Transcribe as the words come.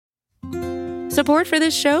Support for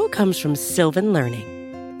this show comes from Sylvan Learning.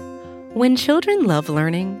 When children love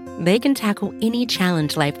learning, they can tackle any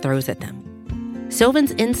challenge life throws at them.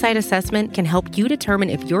 Sylvan's Insight Assessment can help you determine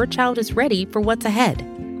if your child is ready for what's ahead.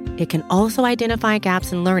 It can also identify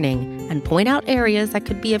gaps in learning and point out areas that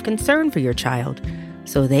could be of concern for your child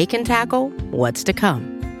so they can tackle what's to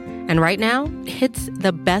come. And right now, it's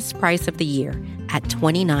the best price of the year at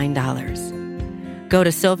 $29. Go to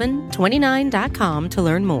sylvan29.com to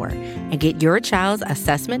learn more and get your child's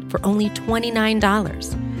assessment for only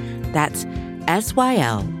 $29. That's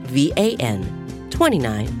SYLVAN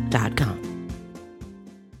 29.com.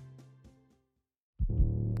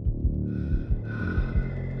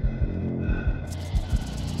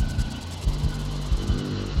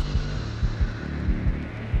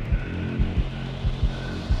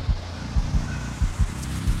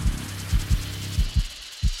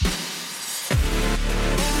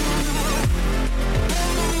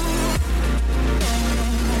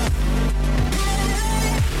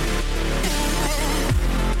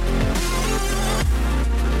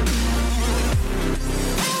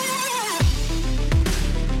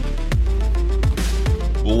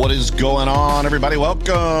 What is going on, everybody?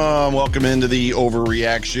 Welcome into the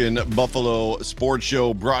Overreaction Buffalo Sports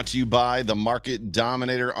Show, brought to you by the market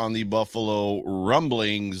dominator on the Buffalo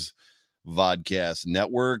Rumblings Vodcast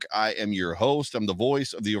Network. I am your host. I'm the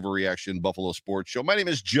voice of the Overreaction Buffalo Sports Show. My name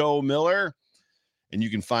is Joe Miller, and you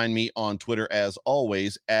can find me on Twitter, as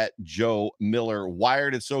always, at Joe Miller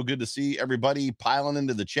Wired. It's so good to see everybody piling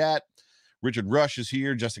into the chat. Richard Rush is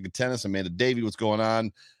here, Jessica Tennis, Amanda Davey, what's going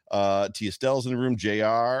on? T. Estelle's in the room.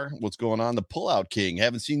 JR, what's going on? The Pullout King,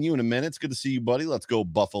 haven't seen you in a minute. It's good to see you, buddy. Let's go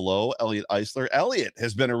Buffalo. Elliot Eisler. Elliot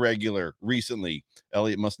has been a regular recently.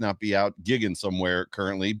 Elliot must not be out gigging somewhere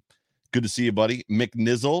currently. Good to see you, buddy. Mick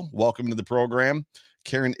Nizzle, welcome to the program.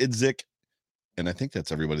 Karen Idzik, and I think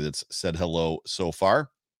that's everybody that's said hello so far.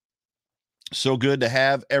 So good to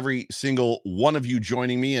have every single one of you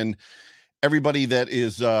joining me, and everybody that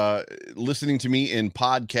is listening to me in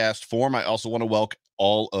podcast form. I also want to welcome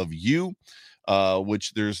all of you,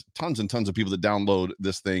 which there's tons and tons of people that download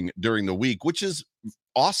this thing during the week, which is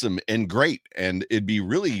awesome and great. And it'd be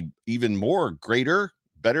really even more greater,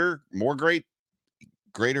 better, more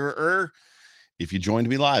greater if you joined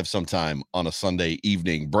me live sometime on a Sunday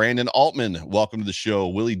evening. Brandon Altman, welcome to the show.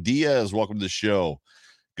 Willie Diaz, welcome to the show.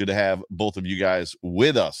 Good to have both of you guys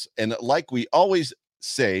with us. And like we always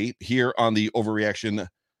say here on the Overreaction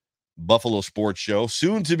Buffalo Sports Show,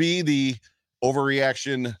 soon to be the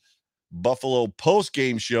Overreaction Buffalo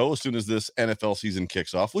post-game show as soon as this NFL season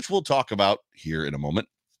kicks off, which we'll talk about here in a moment.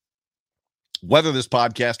 Whether this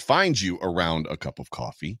podcast finds you around a cup of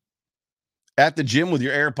coffee, at the gym with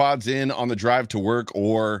your AirPods in on the drive to work,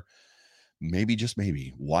 or maybe, just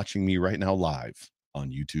maybe, watching me right now live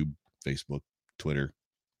on YouTube, Facebook, Twitter,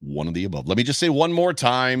 one of the above. Let me just say one more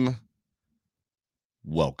time,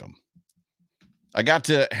 welcome. I got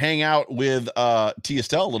to hang out with T.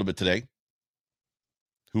 Estelle a little bit today,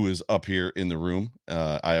 who is up here in the room.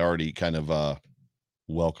 I already kind of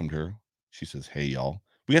welcomed her. She says, hey, y'all.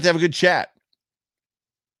 We got to have a good chat.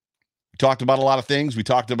 We talked about a lot of things. We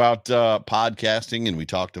talked about podcasting, and we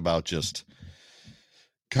talked about just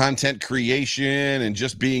content creation and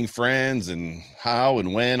just being friends and how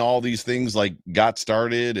and when all these things like got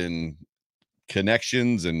started and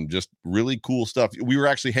connections and just really cool stuff. We were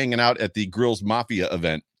actually hanging out at the Grills Mafia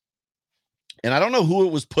event, and I don't know who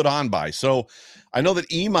it was put on by. So I know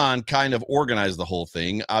that Iman kind of organized the whole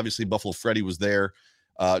thing. Obviously, Buffalo Freddy was there.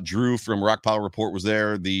 Drew from Rock Pile Report was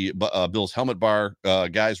there. The Bill's Helmet Bar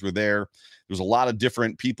guys were there. There was a lot of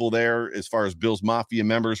different people there as far as Bill's Mafia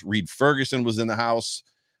members. Reed Ferguson was in the house.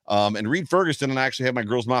 And Reed Ferguson, and I actually have my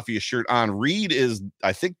Girls Mafia shirt on. Reed is,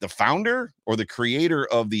 I think, the founder or the creator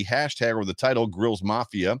of the hashtag or the title Grills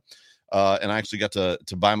Mafia. And I actually got to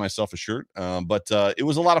buy myself a shirt. But it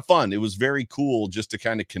was a lot of fun. It was very cool just to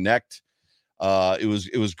kind of connect. It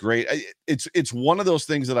was great. It's one of those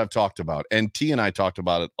things that I've talked about, and T and I talked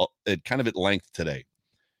about it kind of at length today.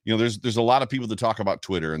 You know, there's a lot of people that talk about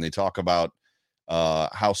Twitter, and they talk about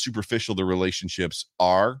how superficial the relationships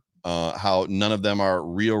are, how none of them are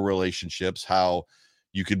real relationships, how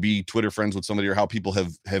you could be Twitter friends with somebody, or how people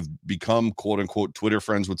have become quote unquote Twitter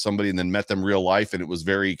friends with somebody and then met them real life, and it was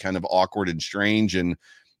very kind of awkward and strange and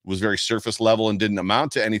was very surface level and didn't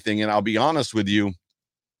amount to anything. And I'll be honest with you,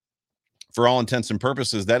 for all intents and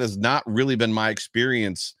purposes, that has not really been my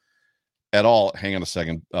experience at all. Hang on a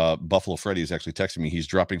second. Buffalo Freddy is actually texting me. He's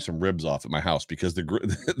dropping some ribs off at my house because the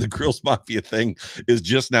Grills Mafia thing is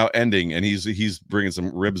just now ending, and he's bringing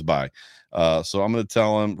some ribs by. So I'm going to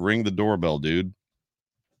tell him, ring the doorbell, dude.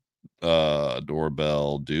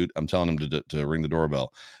 Doorbell, dude. I'm telling him to ring the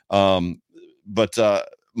doorbell. But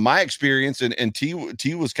my experience, and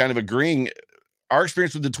T was kind of agreeing, our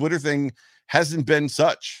experience with the Twitter thing hasn't been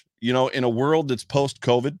such, in a world that's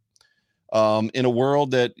post-COVID, in a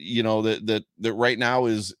world that, that right now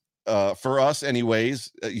is, for us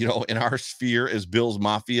anyways, in our sphere as Bills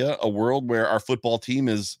Mafia, a world where our football team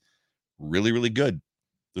is really, really good.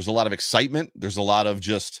 There's a lot of excitement. There's a lot of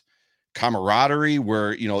just camaraderie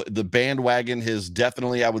where, the bandwagon has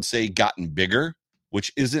definitely, I would say, gotten bigger,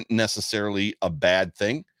 which isn't necessarily a bad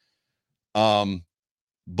thing.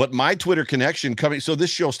 But my Twitter connection so this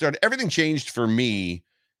show started, everything changed for me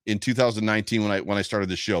in 2019 when I started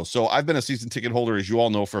the show. So I've been a season ticket holder, as you all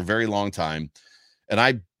know, for a very long time. And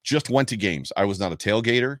I just went to games. I was not a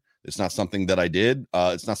tailgater. It's not something that I did.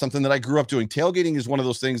 It's not something that I grew up doing. Tailgating is one of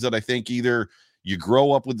those things that I think either you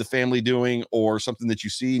grow up with the family doing, or something that you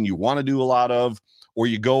see and you want to do a lot of, or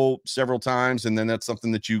you go several times and then that's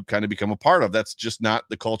something that you kind of become a part of. That's just not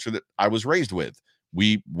the culture that I was raised with.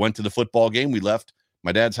 We went to the football game. We left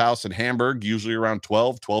my dad's house in Hamburg, usually around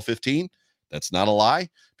 12:15. That's not a lie,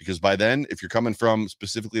 because by then, if you're coming from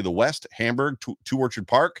specifically the West, Hamburg to Orchard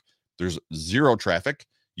Park, there's zero traffic.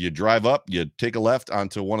 You drive up, you take a left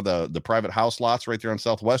onto one of the private house lots right there on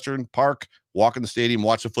Southwestern Park, walk in the stadium,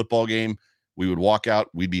 watch the football game. We would walk out.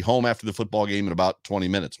 We'd be home after the football game in about 20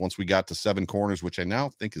 minutes. Once we got to 7 corners, which I now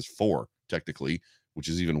think is 4 technically, which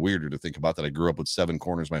is even weirder to think about, that I grew up with 7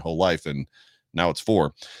 corners my whole life, and now it's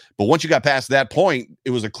 4. But once you got past that point, it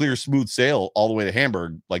was a clear, smooth sail all the way to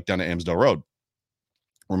Hamburg, like down to Amsdale Road,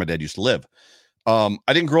 where my dad used to live. I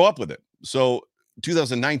didn't grow up with it. So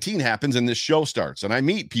 2019 happens and this show starts, and I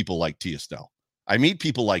meet people like T. Estelle. I meet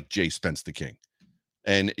people like Jay Spence the King.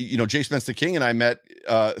 And, Jay Spence the King and I met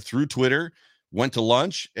through Twitter, went to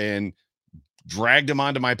lunch, and dragged him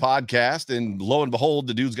onto my podcast. And lo and behold,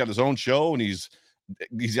 the dude's got his own show, and he's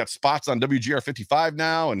got spots on WGR 55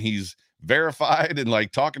 now, and he's verified and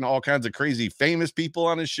like talking to all kinds of crazy famous people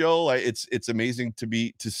on his show. It's amazing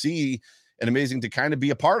to see, and amazing to kind of be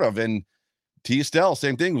a part of. And T. Estelle,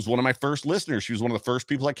 same thing, was one of my first listeners. She was one of the first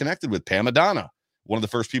people I connected with. Pam Madonna, one of the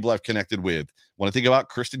first people I've connected with. When I think about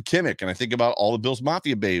Kristen Kimmick, and I think about all the Bills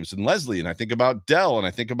Mafia babes and Leslie, and I think about Dell, and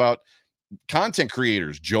I think about content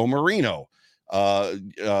creators, Joe Marino,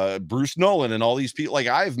 Bruce Nolan, and all these people. Like,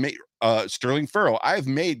 I've made Sterling Furrow, I've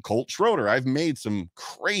made Colt Schroeder, I've made some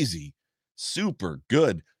crazy, super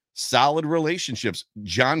good, solid relationships.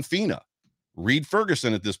 John Fina, Reed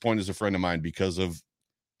Ferguson at this point is a friend of mine because of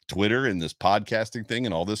Twitter and this podcasting thing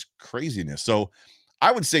and all this craziness. So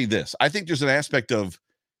I would say this. I think there's an aspect of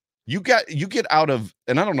you get out of,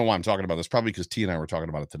 and I don't know why I'm talking about this, probably because T and I were talking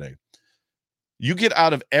about it today. You get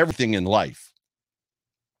out of everything in life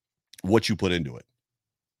what you put into it.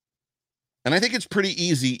 And I think it's pretty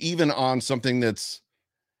easy, even on something that's,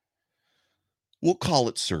 we'll call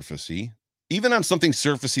it surfacey, even on something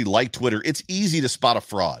surfacey like Twitter, it's easy to spot a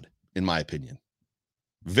fraud, in my opinion.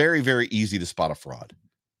 Very, very easy to spot a fraud.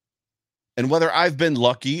 And whether I've been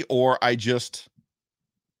lucky or I just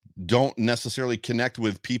don't necessarily connect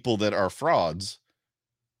with people that are frauds,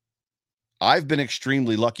 I've been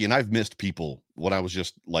extremely lucky, and I've missed people when I was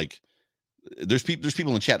just like, there's people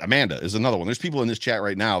in the chat. Amanda is another one. There's people in this chat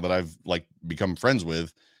right now that I've like become friends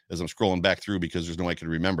with as I'm scrolling back through, because there's no way I can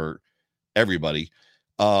remember everybody.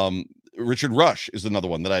 Richard Rush is another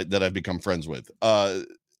one that I've become friends with.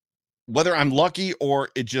 Whether I'm lucky or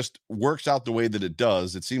it just works out the way that it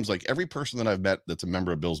does, it seems like every person that I've met that's a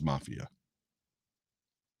member of Bills Mafia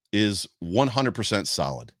is 100%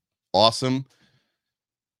 solid, awesome,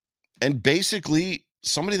 and basically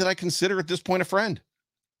somebody that I consider at this point a friend.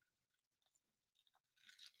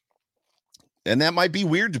 And that might be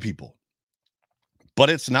weird to people, but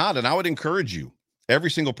it's not. And I would encourage you,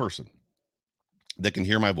 every single person that can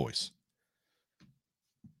hear my voice,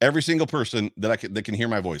 every single person that can hear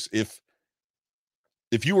my voice, if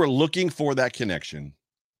you are looking for that connection,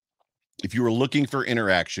 if you are looking for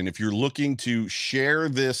interaction, if you're looking to share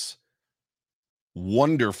this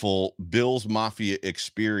wonderful Bills Mafia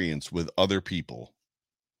experience with other people,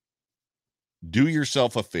 do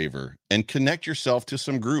yourself a favor and connect yourself to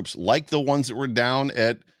some groups like the ones that were down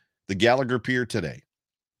at the Gallagher Pier today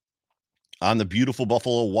on the beautiful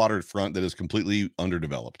Buffalo waterfront that is completely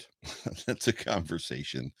underdeveloped. That's a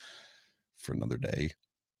conversation for another day.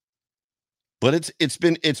 But it's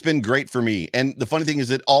been great for me. And the funny thing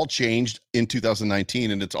is, it all changed in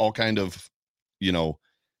 2019, and it's all kind of,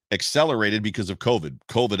 accelerated because of COVID.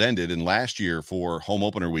 COVID ended, and last year for home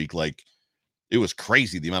opener week, like, It was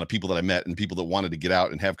crazy, the amount of people that I met and people that wanted to get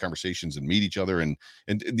out and have conversations and meet each other. And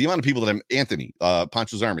the amount of people that I'm, Anthony,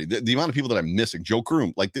 Poncho's Army, the amount of people that I'm missing, Joe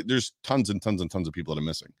Kroom, like there's tons and tons and tons of people that I'm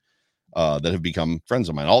missing that have become friends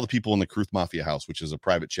of mine. All the people in the Kruth Mafia house, which is a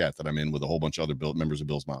private chat that I'm in with a whole bunch of other members of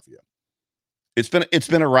Bill's Mafia. It's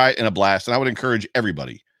been a riot and a blast. And I would encourage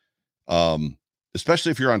everybody,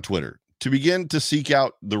 especially if you're on Twitter, to begin to seek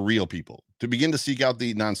out the real people, to begin to seek out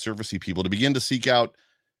the non-surfacey people, to begin to seek out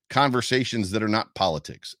conversations that are not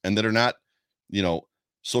politics and that are not,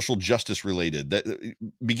 social justice related, that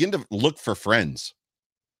begin to look for friends,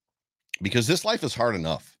 because this life is hard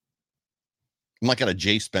enough. I'm like at a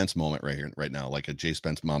Jay Spence moment right here, right now, like a Jay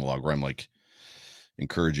Spence monologue where I'm like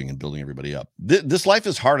encouraging and building everybody up. This life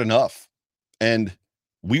is hard enough. And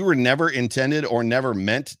we were never intended or never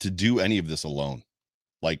meant to do any of this alone.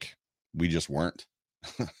 Like, we just weren't.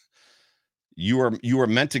 You are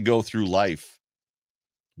meant to go through life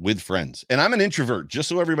with friends. And I'm an introvert, just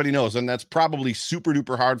so everybody knows. And that's probably super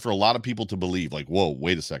duper hard for a lot of people to believe. Like, whoa,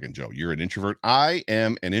 wait a second, Joe, you're an introvert. I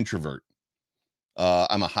am an introvert.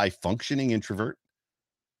 I'm a high functioning introvert.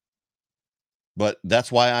 But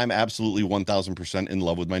that's why I'm absolutely 1000% in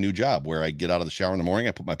love with my new job, where I get out of the shower in the morning,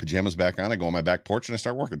 I put my pajamas back on, I go on my back porch and I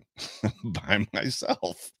start working by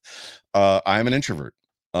myself. I'm an introvert.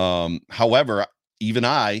 However, even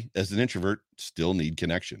I, as an introvert, still need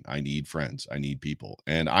connection. I need friends. I need people.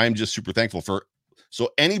 And I'm just super thankful so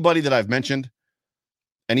anybody that I've mentioned,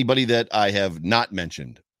 anybody that I have not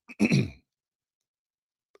mentioned,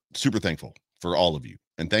 super thankful for all of you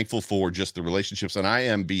and thankful for just the relationships. And I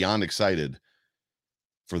am beyond excited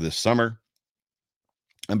for this summer.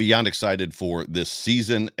 I'm beyond excited for this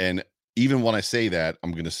season. And even when I say that,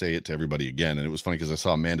 I'm going to say it to everybody again. And it was funny because I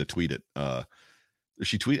saw Amanda tweet it. I think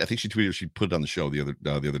she tweeted, she put it on the show the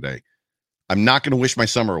other day. I'm not going to wish my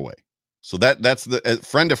summer away. So that's the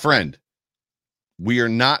friend to friend. We are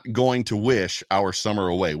not going to wish our summer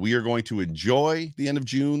away. We are going to enjoy the end of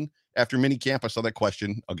June after minicamp. I saw that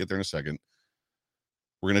question. I'll get there in a second.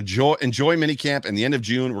 We're going to enjoy minicamp and the end of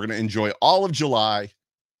June. We're going to enjoy all of July.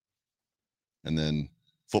 And then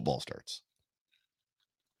football starts.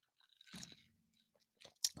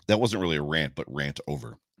 That wasn't really a rant, but rant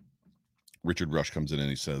over. Richard Rush comes in and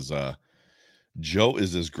he says, Joe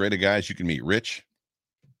is as great a guy as you can meet. Rich,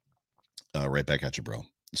 right back at you, bro.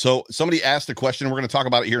 So somebody asked a question. We're going to talk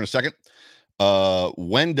about it here in a second.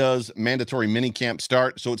 When does mandatory minicamp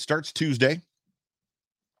start? So it starts Tuesday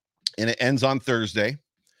and it ends on Thursday.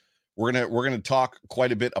 We're going to talk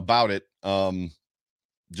quite a bit about it.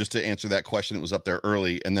 Just to answer that question, it was up there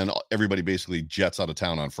early, and then everybody basically jets out of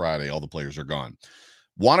town on Friday. All the players are gone.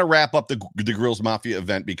 Want to wrap up the Grills Mafia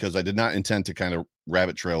event because I did not intend to kind of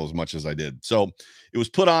rabbit trail as much as I did. So it was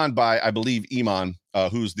put on by, I believe, Iman,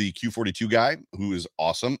 who's the Q42 guy, who is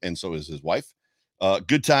awesome, and so is his wife.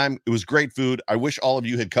 Good time. It was great food. I wish all of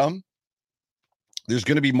you had come. There's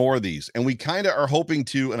going to be more of these, and we kind of are hoping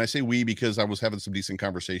to, and I say we because I was having some decent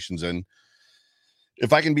conversations, and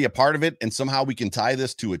if I can be a part of it and somehow we can tie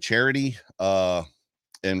this to a charity,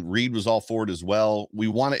 and Reed was all for it as well, we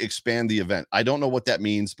want to expand the event. I don't know what that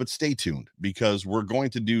means, but stay tuned because we're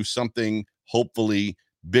going to do something hopefully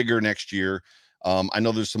bigger next year. I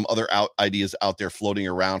know there's some other ideas out there floating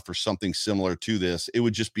around for something similar to this. It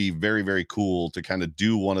would just be very, very cool to kind of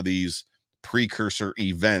do one of these precursor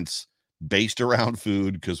events based around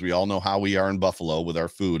food, because we all know how we are in Buffalo with our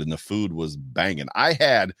food, and the food was banging.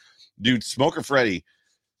 Dude, Smoker Freddy,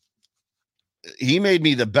 he made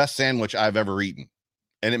me the best sandwich I've ever eaten,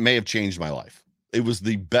 and it may have changed my life. It was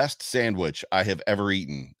the best sandwich I have ever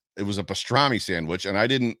eaten. It was a pastrami sandwich, and I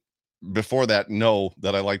didn't, before that, know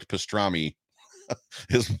that I liked pastrami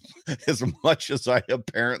as much as I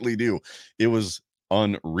apparently do. It was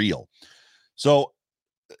unreal. So,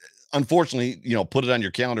 unfortunately, put it on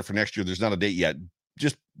your calendar for next year. There's not a date yet.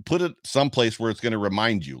 Just put it someplace where it's going to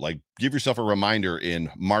remind you. Like, give yourself a reminder in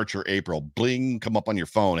March or April. Bling, come up on your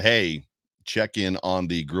phone. Hey, check in on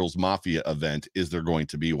the Grills Mafia event. Is there going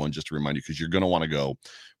to be one? Just to remind you, because you're going to want to go.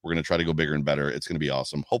 We're going to try to go bigger and better. It's going to be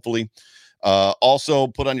awesome. Hopefully. Also,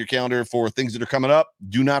 put on your calendar for things that are coming up.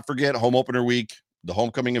 Do not forget home opener week, the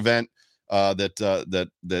homecoming event that's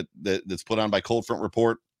put on by Cold Front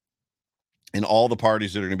Report, and all the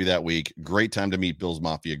parties that are going to be that week. Great time to meet Bill's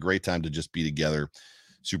Mafia. Great time to just be together.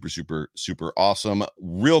 Super, super, super awesome.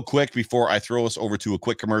 Real quick, before I throw us over to a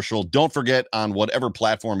quick commercial, don't forget, on whatever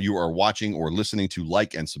platform you are watching or listening to,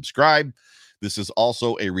 like and subscribe. This is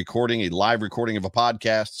also a live recording of a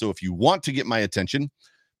podcast. So if you want to get my attention,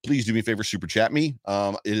 please do me a favor, super chat me.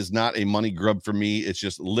 It is not a money grub for me. It's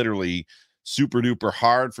just literally super duper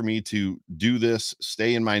hard for me to do this,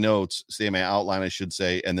 stay in my notes, stay in my outline, I should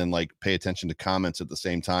say, and then like pay attention to comments at the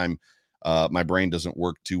same time. My brain doesn't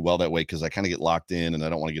work too well that way because I kind of get locked in and I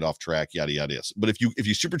don't want to get off track, yada, yada, yada. But if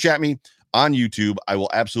you super chat me on YouTube, I will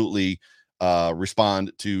absolutely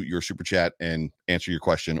respond to your super chat and answer your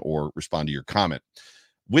question or respond to your comment.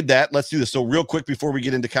 With that, let's do this. So real quick before we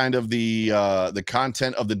get into kind of the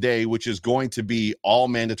content of the day, which is going to be all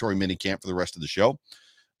mandatory minicamp for the rest of the show.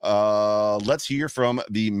 Let's hear from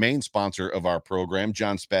the main sponsor of our program,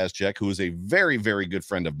 John Spazchek, who is a very, very good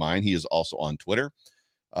friend of mine. He is also on Twitter.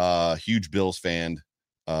 Huge Bills fan.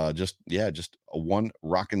 Just a one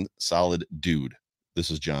rockin' solid dude. This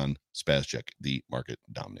is John Spazchek, the market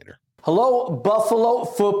dominator. Hello, Buffalo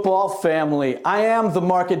football family. I am the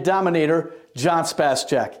market dominator, John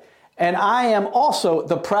Spazchek, and I am also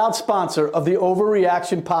the proud sponsor of the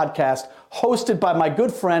Overreaction podcast hosted by my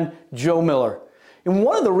good friend, Joe Miller. And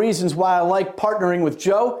one of the reasons why I like partnering with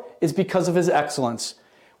Joe is because of his excellence.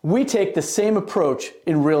 We take the same approach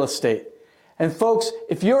in real estate. And folks,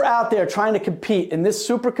 if you're out there trying to compete in this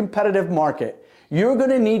super competitive market, you're going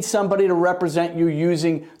to need somebody to represent you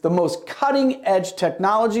using the most cutting-edge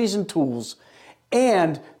technologies and tools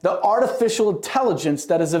and the artificial intelligence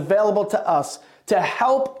that is available to us to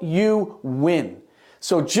help you win.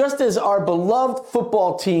 So just as our beloved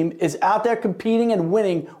football team is out there competing and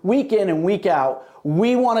winning week in and week out,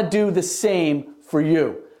 we want to do the same for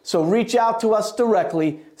you. So reach out to us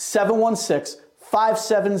directly,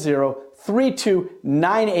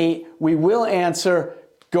 716-570-3298. We will answer.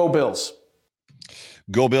 Go Bills.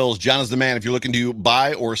 Go Bills. John is the man. If you're looking to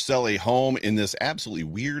buy or sell a home in this absolutely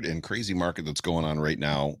weird and crazy market that's going on right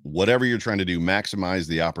now, whatever you're trying to do, maximize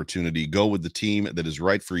the opportunity. Go with the team that is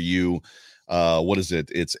right for you. What is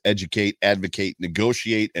it? It's educate, advocate,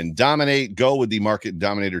 negotiate, and dominate. Go with the market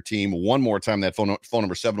dominator team. One more time, that phone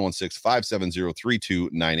number,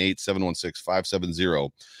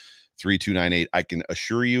 716-570-3298, 716-570-3298. I can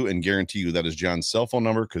assure you and guarantee you that is John's cell phone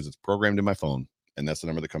number because it's programmed in my phone. And that's the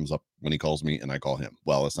number that comes up when he calls me and I call him.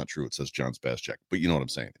 Well, that's not true. It says John Spazchek, but you know what I'm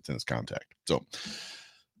saying. It's in his contact. So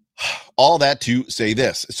all that to say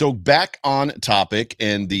this. So back on topic,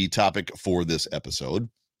 and the topic for this episode,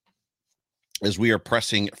 as we are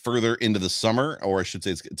pressing further into the summer, or I should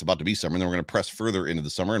say it's about to be summer, and then we're going to press further into the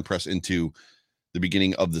summer and press into the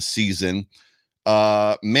beginning of the season.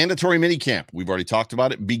 Mandatory minicamp, we've already talked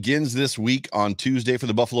about it, begins this week on Tuesday for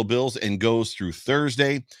the Buffalo Bills and goes through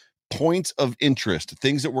Thursday. Points of interest,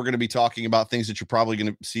 things that we're going to be talking about, things that you're probably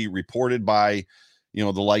going to see reported by, the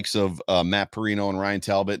likes of Matt Perino and Ryan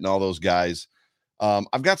Talbot and all those guys.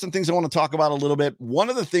 I've got some things I want to talk about a little bit. One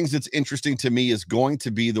of the things that's interesting to me is going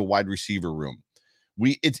to be the wide receiver room.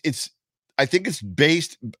 I think it's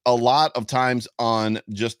based a lot of times on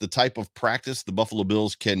just the type of practice the Buffalo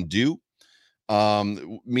Bills can do,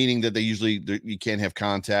 meaning that you can't have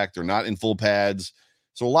contact. They're not in full pads.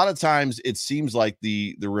 So a lot of times it seems like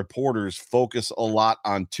the reporters focus a lot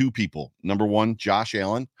on two people. Number one, Josh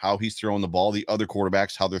Allen, how he's throwing the ball, the other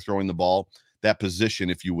quarterbacks, how they're throwing the ball, that position,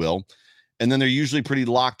 if you will. And then they're usually pretty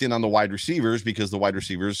locked in on the wide receivers because the wide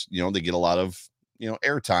receivers, they get a lot of,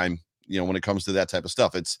 airtime, when it comes to that type of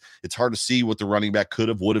stuff. It's hard to see what the running back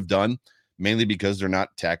would have done, mainly because they're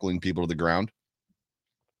not tackling people to the ground.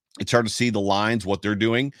 It's hard to see the lines, what they're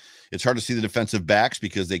doing. It's hard to see the defensive backs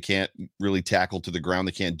because they can't really tackle to the ground.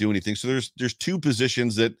 They can't do anything. So there's two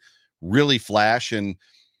positions that really flash. And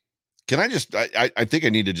can I think I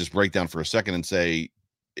need to just break down for a second and say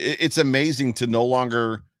it's amazing to no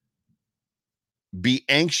longer be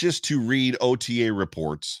anxious to read OTA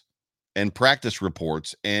reports and practice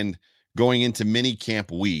reports and going into mini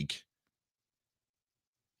camp week,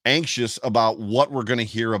 anxious about what we're going to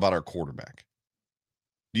hear about our quarterback.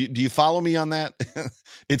 Do you follow me on that?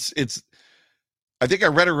 I think I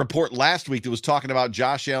read a report last week that was talking about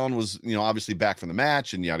Josh Allen was, obviously back from the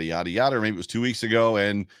match and yada, yada, yada, or maybe it was 2 weeks ago,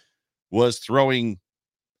 and was throwing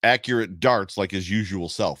accurate darts like his usual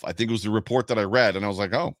self. I think it was the report that I read, and I was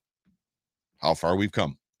like, oh, how far we've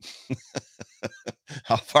come.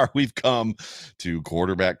 How far we've come to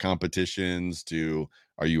quarterback competitions, to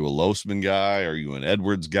are you a Losman guy? Are you an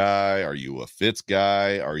Edwards guy? Are you a Fitz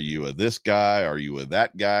guy? Are you a this guy? Are you a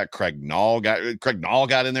that guy? Craig Nall guy? Craig Nall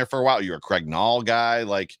got in there for a while. You're a Craig Nall guy.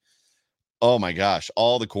 Like, oh my gosh,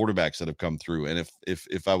 all the quarterbacks that have come through. And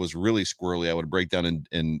if I was really squirrely, I would break down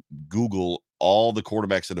and Google all the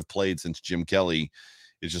quarterbacks that have played since Jim Kelly.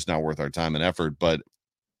 It's just not worth our time and effort. But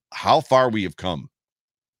how far we have come.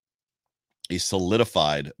 A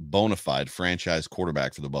solidified, bona fide franchise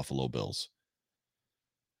quarterback for the Buffalo Bills.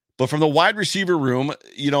 But from the wide receiver room,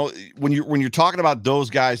 when you're talking about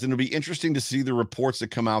those guys, then it'll be interesting to see the reports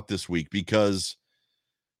that come out this week, because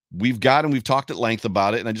we've talked at length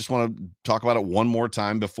about it, and I just want to talk about it one more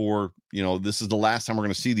time before, this is the last time we're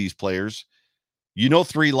going to see these players.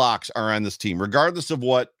 3 locks are on this team, regardless of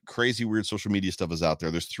what crazy, weird social media stuff is out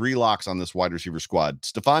there. There's 3 locks on this wide receiver squad: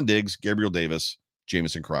 Stephon Diggs, Gabriel Davis,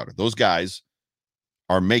 Jamison Crowder. Those guys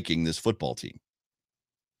are making this football team.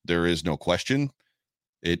 There is no question.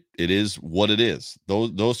 It is what it is.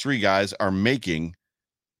 Those 3 guys are making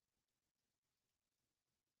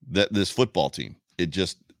this football team. It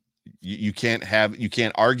just, you can't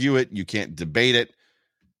argue it. You can't debate it.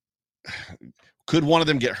 Could one of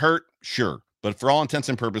them get hurt? Sure. But for all intents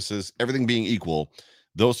and purposes, everything being equal,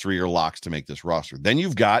 those 3 are locks to make this roster. Then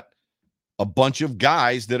you've got a bunch of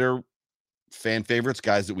guys that are fan favorites,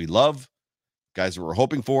 guys that we love, guys that we're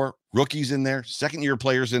hoping for, rookies in there, second-year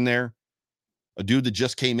players in there. A dude that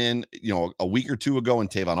just came in, a week or 2 ago in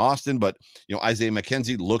Tavon Austin, but, Isaiah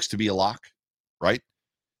McKenzie looks to be a lock, right?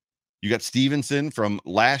 You got Stevenson from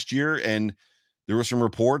last year, and there were some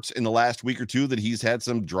reports in the last week or 2 that he's had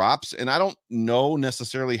some drops, and I don't know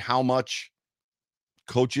necessarily how much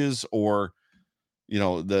coaches or,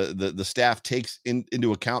 the staff takes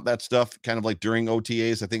into account that stuff, kind of like during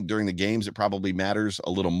OTAs. I think during the games, it probably matters a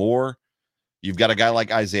little more. You've got a guy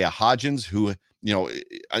like Isaiah Hodgins, who,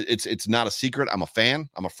 it's not a secret. I'm a fan.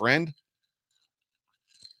 I'm a friend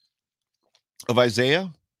of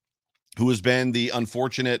Isaiah, who has been the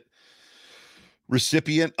unfortunate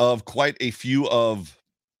recipient of quite a few of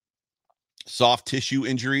soft tissue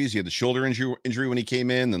injuries. He had the shoulder injury when he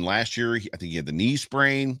came in. Then last year, I think he had the knee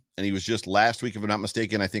sprain, and he was just last week, if I'm not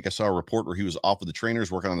mistaken, I think I saw a report where he was off with the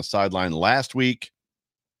trainers working on the sideline last week.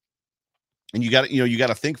 And you got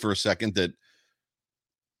to think for a second that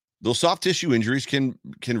those soft tissue injuries can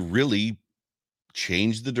really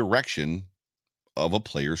change the direction of a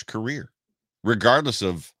player's career, regardless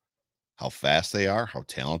of how fast they are, how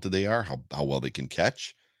talented they are, how well they can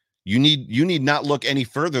catch. You need not look any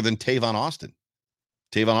further than Tavon Austin.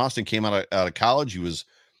 Tavon Austin came out of college. He was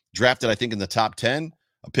drafted, I think, in the top 10,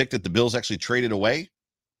 a pick that the Bills actually traded away. I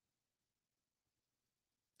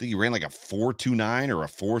think he ran like a 4.29 or a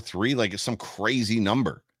 4.3, like some crazy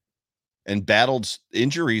number, and battled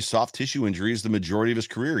injuries, soft tissue injuries, the majority of his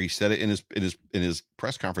career. He said it in his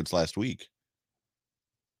press conference last week.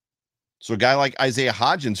 So a guy like Isaiah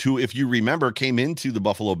Hodgins, who, if you remember, came into the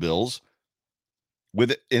Buffalo Bills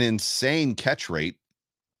with an insane catch rate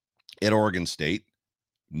at Oregon State,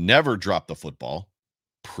 never dropped the football,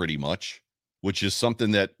 pretty much, which is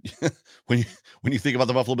something that when you think about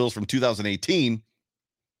the Buffalo Bills from 2018,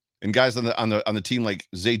 and guys on the team like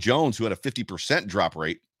Zay Jones, who had a 50% drop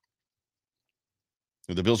rate.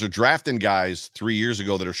 The Bills are drafting guys 3 years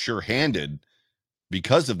ago that are sure-handed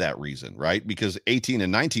because of that reason, right? Because 18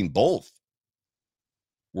 and 19 both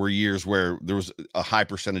were years where there was a high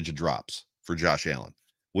percentage of drops for Josh Allen,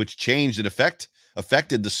 which changed and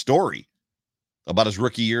affected the story about his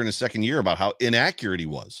rookie year and his second year, about how inaccurate he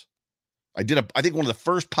was. I think one of the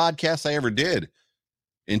first podcasts I ever did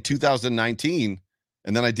in 2019,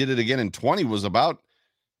 and then I did it again in 20, was about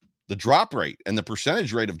the drop rate and the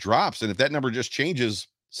percentage rate of drops. And if that number just changes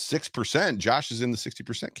 6%, Josh is in the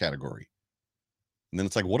 60% category. And then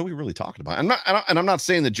it's like, what are we really talking about? I'm not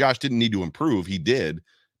saying that Josh didn't need to improve. He did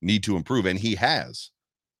need to improve, and he has.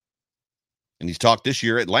 And he's talked this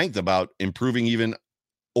year at length about improving even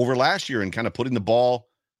over last year and kind of putting the ball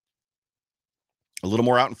a little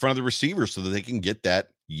more out in front of the receivers so that they can get that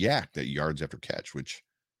yards after catch, which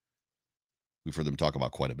we've heard them talk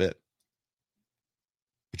about quite a bit.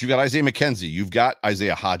 But you've got Isaiah McKenzie. You've got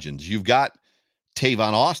Isaiah Hodgins. You've got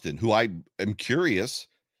Tavon Austin, who I am curious,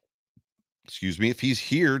 if he's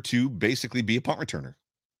here to basically be a punt returner.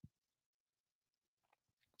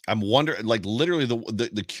 I'm wondering, like, literally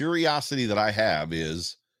the curiosity that I have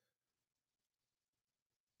is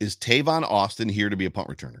Tavon Austin here to be a punt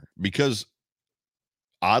returner? Because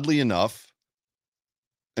oddly enough,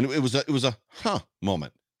 and it was a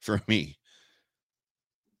moment for me.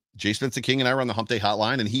 Jay Spencer King and I were on the Hump Day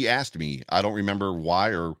hotline, and he asked me, I don't remember why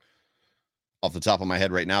or off the top of my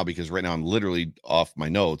head right now, because right now I'm literally off my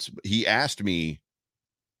notes. But he asked me,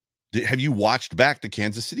 have you watched back the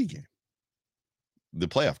Kansas City game? The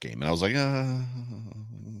playoff game? And I was like,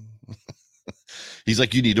 He's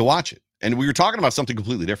like, you need to watch it. And we were talking about something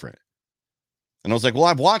completely different. And I was like, well,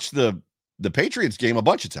 I've watched the Patriots game a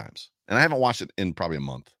bunch of times, and I haven't watched it in probably a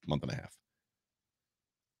month and a half.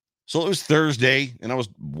 So it was Thursday, and I was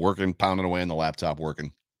working, pounding away on the laptop,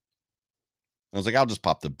 working. I was like, I'll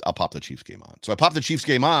pop the Chiefs game on. So I popped the Chiefs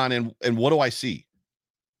game on, and what do I see?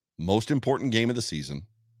 Most important game of the season.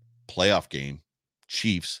 playoff game,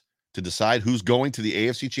 Chiefs, to decide who's going to the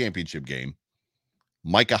AFC Championship game,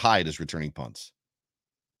 Micah Hyde is returning punts.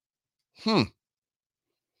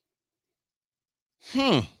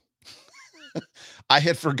 I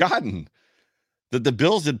had forgotten that the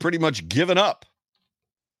Bills had pretty much given up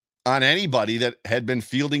on anybody that had been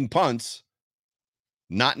fielding punts,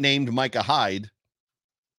 not named Micah Hyde,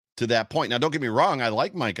 to that point. Now, don't get me wrong. I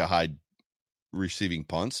like Micah Hyde receiving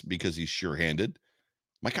punts because he's sure-handed.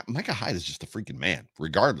 Micah Hyde is just a freaking man,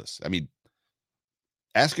 regardless. I mean,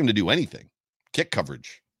 ask him to do anything. Kick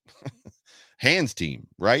coverage. Hands team,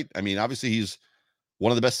 right? I mean, obviously he's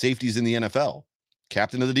one of the best safeties in the NFL.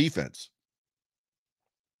 Captain of the defense.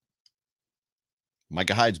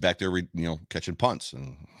 Micah Hyde's back there, catching punts.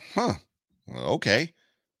 And, okay.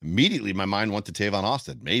 Immediately my mind went to Tavon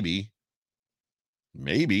Austin. Maybe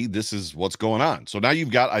this is what's going on. So now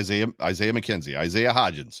you've got Isaiah McKenzie, Isaiah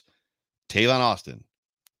Hodgins, Tavon Austin.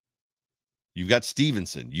 You've got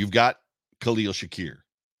Stevenson. You've got Khalil Shakir.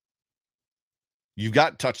 You've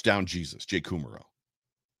got touchdown Jesus, Jay Kumaro.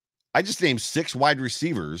 I just named 6 wide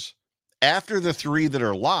receivers after the 3 that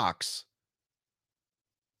are locks,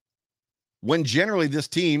 when generally this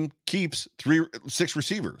team keeps 6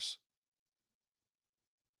 receivers.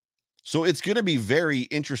 So it's going to be very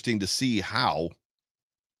interesting to see how,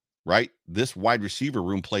 right, this wide receiver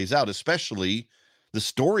room plays out, especially the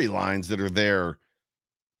storylines that are there.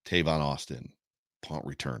 Tavon Austin, punt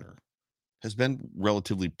returner, has been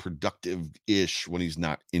relatively productive-ish when he's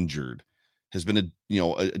not injured, has been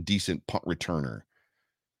a decent punt returner.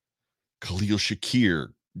 Khalil Shakir,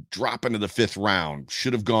 drop into the 5th round,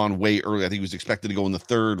 should have gone way early. I think he was expected to go in the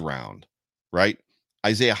 3rd round, right?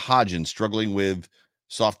 Isaiah Hodgins struggling with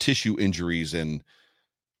soft tissue injuries, and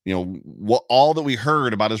what all that we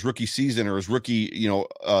heard about his rookie season, or his rookie,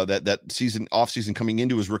 that season, off season coming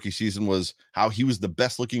into his rookie season, was how he was the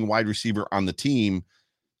best looking wide receiver on the team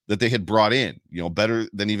that they had brought in, better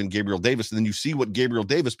than even Gabriel Davis. And then you see what Gabriel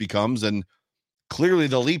Davis becomes, and clearly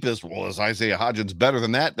the leap is, well, is Isaiah Hodgins better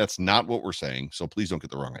than that? That's not what we're saying. So please don't get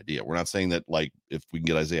the wrong idea. We're not saying that, like, if we can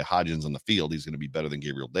get Isaiah Hodgins on the field, he's going to be better than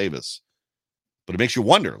Gabriel Davis. But it makes you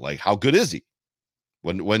wonder, like, how good is he?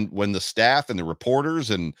 When the staff and the reporters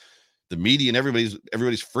and the media and everybody's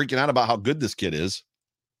freaking out about how good this kid is,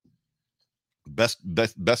 best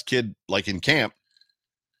kid, like, in camp,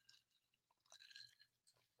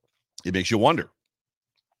 it makes you wonder,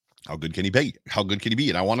 how good can he be? How good can he be?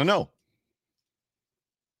 And I want to know.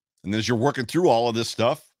 And as you're working through all of this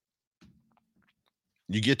stuff,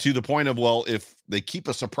 you get to the point of, well, if they keep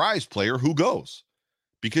a surprise player, who goes?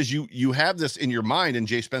 Because you have this in your mind, and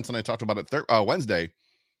Jay Spence and I talked about it Wednesday.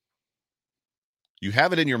 You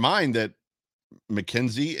have it in your mind that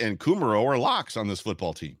McKenzie and Kumaro are locks on this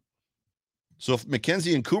football team. So if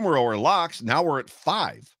McKenzie and Kumaro are locks, now we're at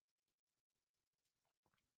 5.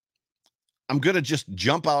 I'm going to just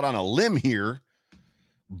jump out on a limb here.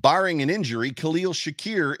 Barring an injury, Khalil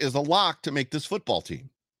Shakir is a lock to make this football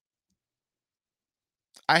team.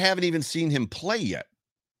 I haven't even seen him play yet.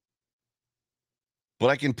 But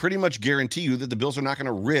I can pretty much guarantee you that the Bills are not going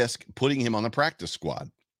to risk putting him on the practice squad.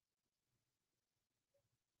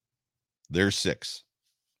 There's 6.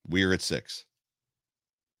 We're at 6.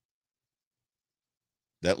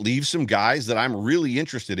 That leaves some guys that I'm really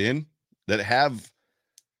interested in that have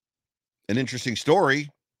an interesting story.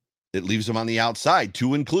 It leaves them on the outside,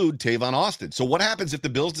 to include Tavon Austin. So what happens if the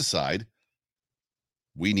Bills decide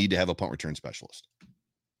we need to have a punt return specialist?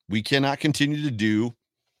 We cannot continue to do.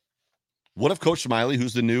 What if Coach Smiley,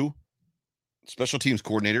 who's the new special teams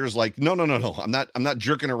coordinator, is like, no. I'm not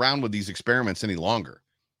jerking around with these experiments any longer.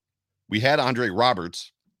 We had Andre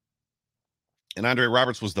Roberts, and Andre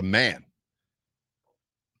Roberts was the man.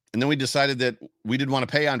 And then we decided that we didn't want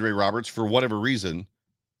to pay Andre Roberts for whatever reason.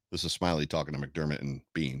 This is Smiley talking to McDermott and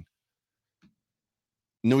Bean.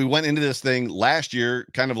 And then we went into this thing last year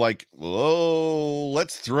kind of like, oh,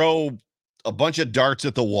 let's throw a bunch of darts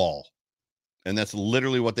at the wall. And that's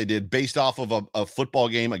literally what they did, based off of a football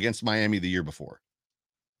game against Miami the year before,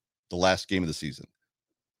 the last game of the season.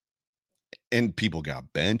 And people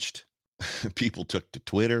got benched. People took to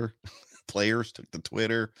Twitter. Players took to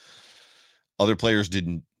Twitter. Other players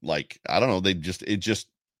didn't, like, I don't know.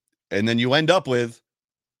 And then you end up with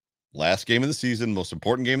last game of the season, most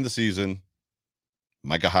important game of the season,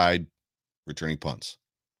 Micah Hyde returning punts.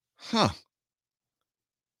 And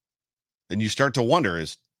you start to wonder,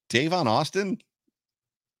 is Tavon Austin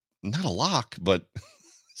not a lock, but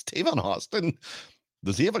is Tavon Austin,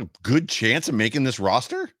 does he have a good chance of making this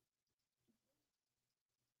roster?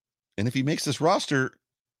 And if he makes this roster,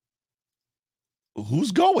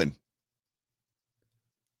 who's going?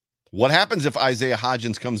 What happens if Isaiah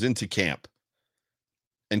Hodgins comes into camp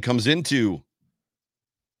and comes into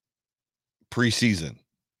preseason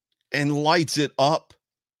and lights it up?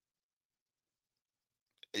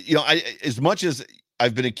 You know, as much as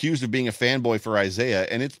I've been accused of being a fanboy for Isaiah,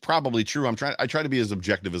 and it's probably true. I try to be as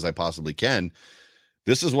objective as I possibly can.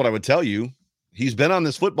 This is what I would tell you. He's been on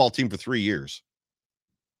this football team for 3 years.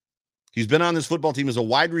 He's been on this football team as a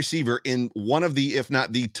wide receiver in one of the, if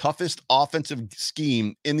not the toughest offensive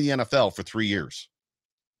scheme in the NFL for 3 years.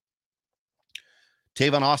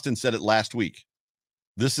 Tavon Austin said it last week.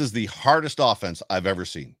 This is the hardest offense I've ever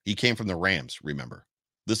seen. He came from the Rams, remember.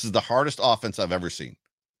 This is the hardest offense I've ever seen.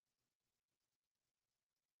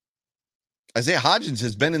 Isaiah Hodgins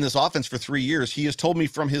has been in this offense for 3 years. He has told me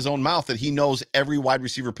from his own mouth that he knows every wide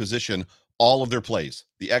receiver position, all of their plays,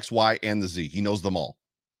 the X, Y, and the Z. He knows them all.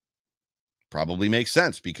 Probably makes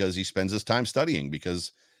sense because he spends his time studying,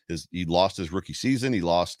 because he lost his rookie season. He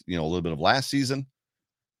lost, a little bit of last season.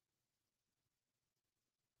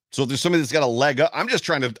 So if there's somebody that's got a leg up, I guess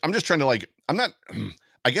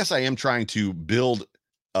I am trying to build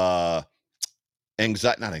tension.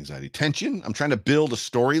 I'm trying to build a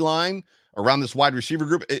storyline around this wide receiver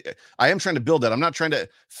group. I am trying to build that. I'm not trying to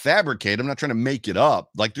fabricate. I'm not trying to make it up.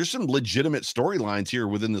 Like, there's some legitimate storylines here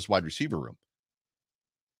within this wide receiver room.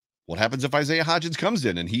 What happens if Isaiah Hodgins comes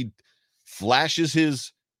in and he flashes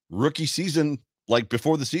his rookie season, like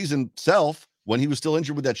before the season self, when he was still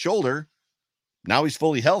injured with that shoulder? Now he's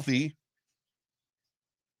fully healthy,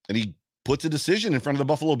 and he puts a decision in front of the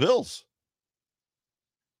Buffalo Bills.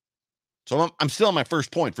 So I'm still on my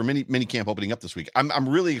first point for minicamp opening up this week. I'm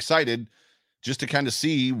really excited just to kind of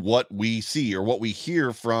see what we see or what we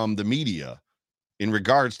hear from the media in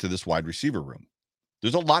regards to this wide receiver room.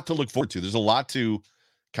 There's a lot to look forward to. There's a lot to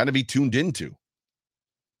kind of be tuned into.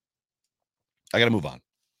 I got to move on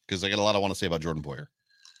because I got a lot I want to say about Jordan Poyer.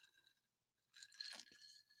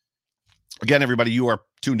 Again, everybody, you are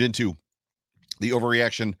tuned into the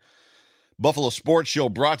Overreaction Buffalo Sports Show,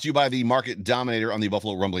 brought to you by the Market Dominator on the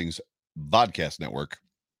Buffalo Rumblings Podcast Network.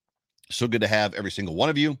 So good to have every single one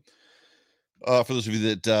of you. For those of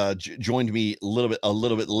you that joined me a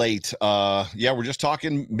little bit late, we're just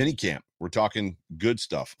talking minicamp. We're talking good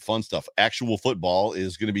stuff, fun stuff. Actual football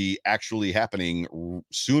is going to be actually happening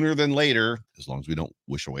sooner than later, as long as we don't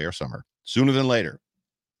wish away our summer. Sooner than later.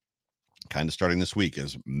 Kind of starting this week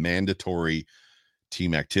as mandatory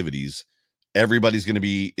team activities. Everybody's going to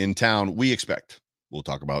be in town, we expect. We'll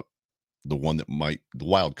talk about the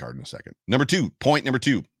wild card in a second. Point number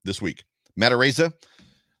two this week. Matt Araiza,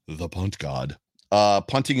 the punt god.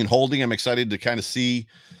 Punting and holding. I'm excited to kind of see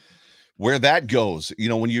where that goes.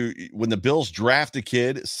 When the Bills draft a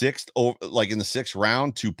kid in the 6th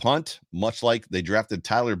round to punt, much like they drafted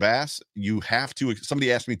Tyler Bass, you have to.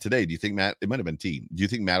 Somebody asked me today, do you think it might have been team? Do you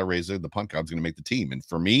think Matt Araiza, the punt god, is going to make the team? And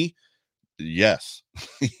for me, yes,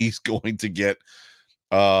 he's going to get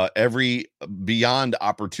every beyond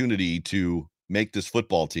opportunity to make this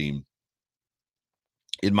football team,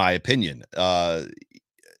 in my opinion.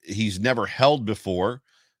 He's never held before.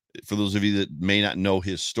 For those of you that may not know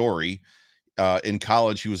his story, in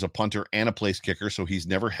college, he was a punter and a place kicker. So he's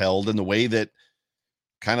never held in the way that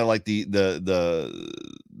kind of like the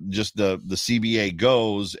CBA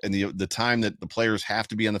goes, and the time that the players have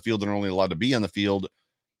to be on the field and are only allowed to be on the field.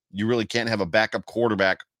 You really can't have a backup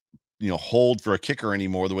quarterback, hold for a kicker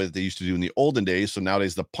anymore the way that they used to do in the olden days. So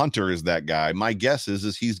nowadays the punter is that guy. My guess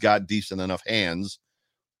is he's got decent enough hands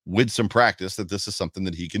with some practice that this is something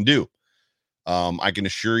that he can do. I can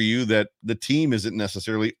assure you that the team isn't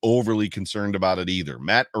necessarily overly concerned about it either.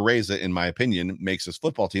 Matt Araiza, in my opinion, makes this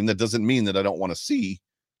football team. That doesn't mean that I don't want to see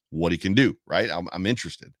what he can do, right? I'm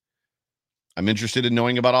interested. I'm interested in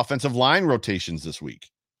knowing about offensive line rotations this week.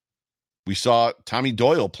 We saw Tommy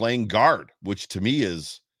Doyle playing guard, which to me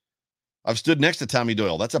is, I've stood next to Tommy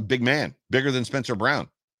Doyle. That's a big man, bigger than Spencer Brown.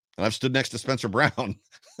 And I've stood next to Spencer Brown.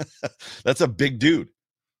 That's a big dude.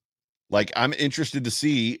 Like, I'm interested to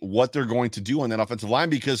see what they're going to do on that offensive line,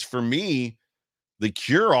 because for me, the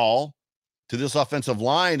cure-all to this offensive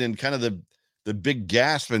line and kind of the big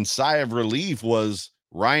gasp and sigh of relief was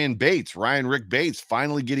Ryan Rick Bates,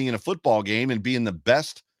 finally getting in a football game and being the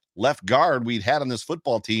best left guard we'd had on this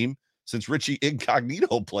football team since Richie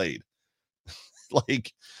Incognito played.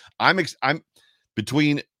 Like, I'm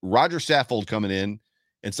between Roger Saffold coming in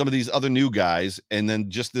and some of these other new guys, and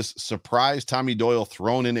then just this surprise Tommy Doyle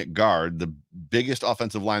thrown in at guard, the biggest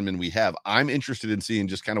offensive lineman we have. I'm interested in seeing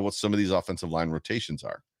just kind of what some of these offensive line rotations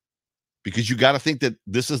are, because you got to think that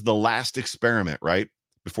this is the last experiment, right?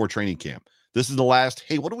 Before training camp. This is the last,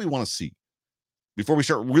 hey, what do we want to see? Before we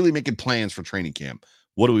start really making plans for training camp,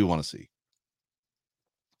 what do we want to see?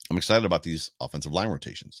 I'm excited about these offensive line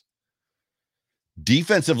rotations.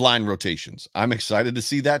 Defensive line rotations. I'm excited to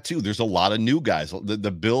see that too. There's a lot of new guys.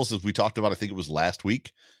 The Bills, as we talked about, I think it was last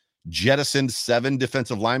week, jettisoned 7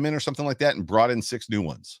 defensive linemen or something like that and brought in 6 new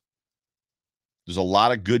ones. There's a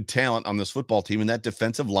lot of good talent on this football team, and that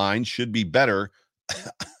defensive line should be better.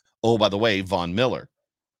 Oh, by the way, Von Miller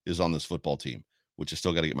is on this football team, which I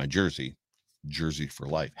still got to get my jersey for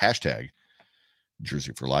life. Hashtag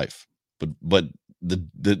jersey for life. But the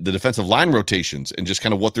defensive line rotations and just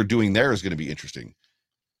kind of what they're doing there is going to be interesting.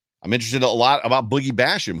 I'm interested a lot about Boogie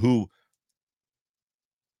Basham, who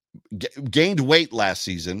gained weight last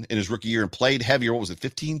season in his rookie year and played heavier. What was it,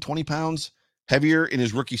 15, 20 pounds heavier in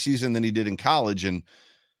his rookie season than he did in college? And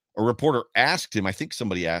a reporter asked him, I think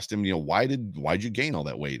somebody asked him, why'd you gain all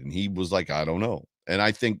that weight? And he was like, I don't know. And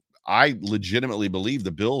I legitimately believe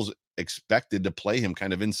the Bills expected to play him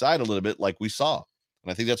kind of inside a little bit like we saw.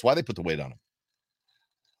 And I think that's why they put the weight on him.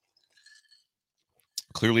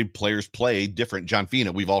 Clearly, players play different. John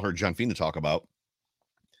Fina, we've all heard John Fina talk about.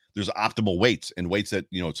 There's optimal weights and weights that,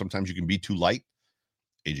 sometimes you can be too light.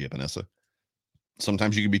 AJ Epinesa.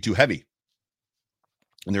 Sometimes you can be too heavy.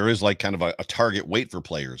 And there is like kind of a target weight for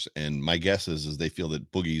players. And my guess is they feel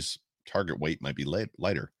that Boogie's target weight might be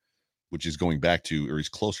lighter, which is going back to, or he's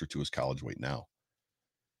closer to his college weight now.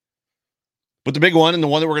 But the big one, and the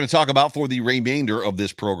one that we're going to talk about for the remainder of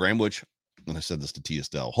this program, which, and I said this to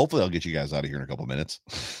TSL, hopefully I'll get you guys out of here in a couple of minutes.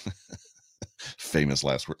 Famous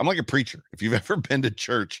last word. I'm like a preacher. If you've ever been to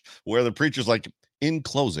church where the preacher's like, in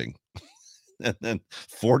closing, and then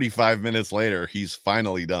 45 minutes later, he's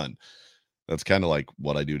finally done. That's kind of like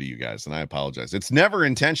what I do to you guys, and I apologize. It's never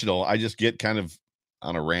intentional. I just get kind of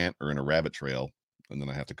on a rant or in a rabbit trail, and then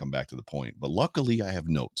I have to come back to the point. But luckily, I have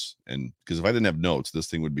notes, and because if I didn't have notes, this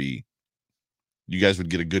thing would be, you guys would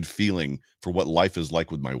get a good feeling for what life is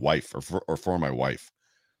like with my wife, or for my wife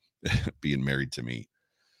being married to me.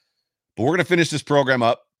 But we're going to finish this program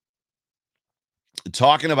up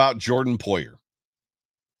talking about Jordan Poyer,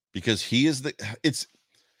 because he is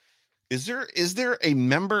is there a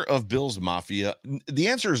member of Bills Mafia? The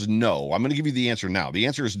answer is no. I'm going to give you the answer now. The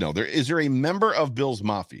answer is no. Is there a member of Bills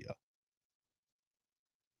Mafia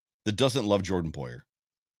that doesn't love Jordan Poyer?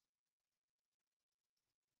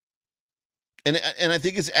 And I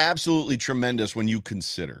think it's absolutely tremendous when you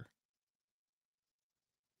consider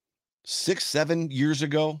 7, 8 years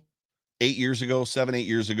ago,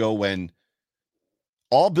 when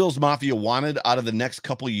all Bills Mafia wanted out of the next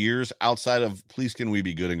couple years, outside of please can we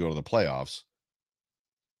be good and go to the playoffs,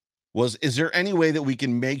 is there any way that we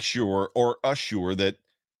can make sure or assure that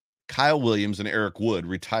Kyle Williams and Eric Wood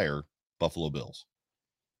retire Buffalo Bills?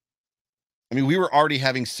 I mean, we were already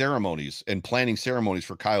having ceremonies and planning ceremonies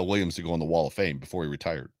for Kyle Williams to go on the Wall of Fame before he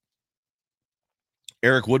retired.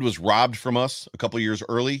 Eric Wood was robbed from us a couple years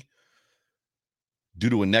early due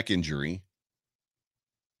to a neck injury.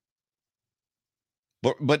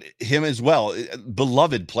 But him as well,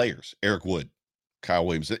 beloved players, Eric Wood, Kyle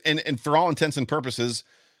Williams. And for all intents and purposes,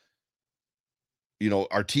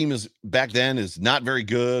 our team back then is not very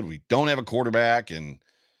good. We don't have a quarterback,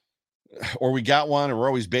 or we got one, or we're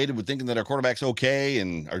always baited with thinking that our quarterback's okay,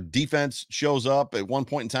 and our defense shows up. At one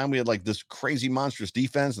point in time, we had like this crazy monstrous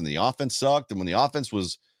defense, and the offense sucked. And when the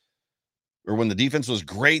defense was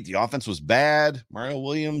great, the offense was bad. Mario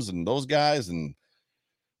Williams and those guys. And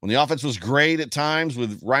when the offense was great at times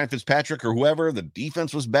with Ryan Fitzpatrick or whoever, the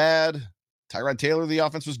defense was bad. Tyrod Taylor, the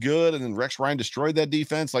offense was good, and then Rex Ryan destroyed that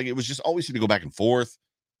defense. Like, it was just always seemed to go back and forth.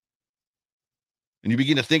 And you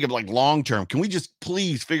begin to think of like long-term, can we just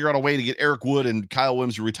please figure out a way to get Eric Wood and Kyle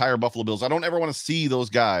Williams to retire Buffalo Bills? I don't ever want to see those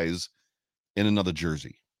guys in another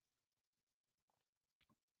jersey.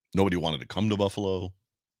 Nobody wanted to come to Buffalo.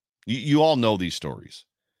 You all know these stories.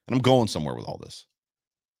 And I'm going somewhere with all this.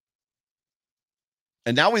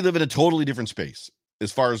 And now we live in a totally different space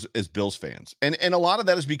as far as Bills fans. And a lot of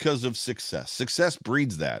that is because of success. Success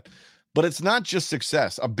breeds that. But it's not just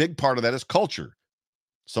success. A big part of that is culture.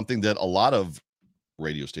 Something that a lot of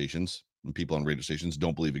radio stations and people on radio stations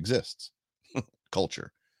don't believe exists.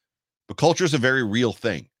 Culture. But culture is a very real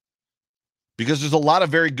thing. Because there's a lot of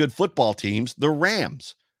very good football teams, the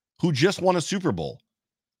Rams, who just won a Super Bowl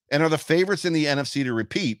and are the favorites in the NFC to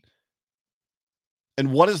repeat.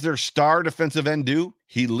 And what does their star defensive end do?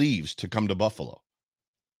 He leaves to come to Buffalo.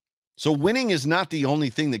 So winning is not the only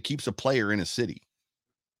thing that keeps a player in a city.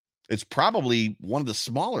 It's probably one of the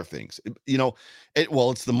smaller things.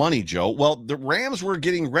 It's the money, Joe. Well, the Rams were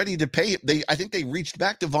getting ready to pay. I think they reached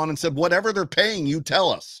back to Vaughn and said, whatever they're paying you, tell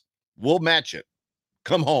us. We'll match it.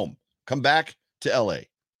 Come home. Come back to LA.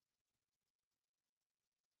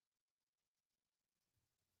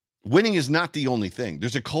 Winning is not the only thing.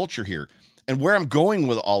 There's a culture here. And where I'm going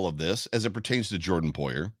with all of this, as it pertains to Jordan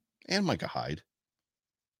Poyer and Micah Hyde,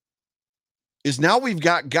 is now we've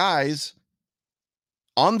got guys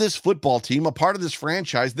on this football team, a part of this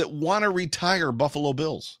franchise, that want to retire Buffalo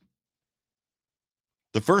Bills.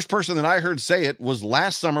 The first person that I heard say it was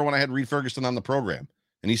last summer when I had Reed Ferguson on the program.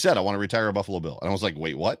 And he said, I want to retire a Buffalo Bill. And I was like,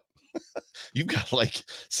 wait, what? You've got like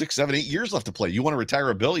 6, 7, 8 years left to play. You want to retire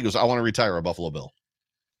a Bill? He goes, I want to retire a Buffalo Bill.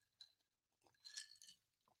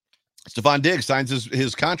 Stephon Diggs signs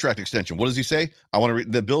his contract extension. What does he say?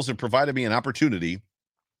 The Bills have provided me an opportunity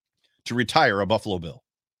to retire a Buffalo Bill.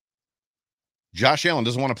 Josh Allen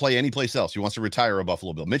doesn't want to play any place else. He wants to retire a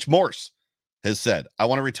Buffalo Bill. Mitch Morse has said, I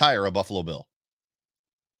want to retire a Buffalo Bill.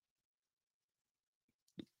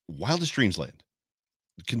 Wildest Dreams Land.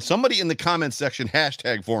 Can somebody in the comments section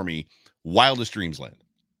hashtag for me Wildest Dreams Land?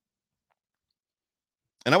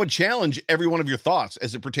 And I would challenge every one of your thoughts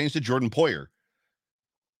as it pertains to Jordan Poyer.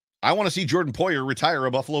 I want to see Jordan Poyer retire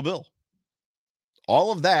a Buffalo Bill.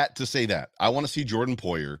 All of that to say that. I want to see Jordan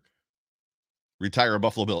Poyer retire a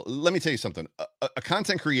Buffalo Bill. Let me tell you something. A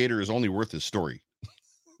content creator is only worth his story.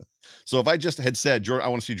 So if I just had said, I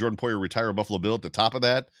want to see Jordan Poyer retire a Buffalo Bill at the top of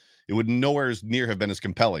that, it would nowhere near have been as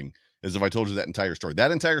compelling as if I told you that entire story.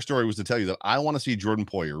 That entire story was to tell you that I want to see Jordan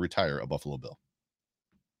Poyer retire a Buffalo Bill.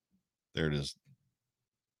 There it is.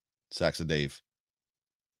 Sacks of Dave.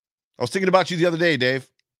 I was thinking about you the other day, Dave.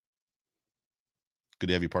 Good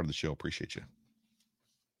to have you part of the show. Appreciate you.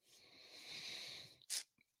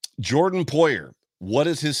 Jordan Poyer. What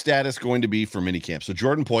is his status going to be for minicamp? So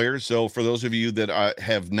Jordan Poyer, so for those of you that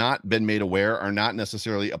have not been made aware, are not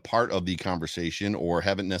necessarily a part of the conversation or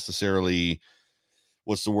haven't necessarily,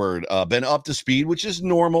 been up to speed, which is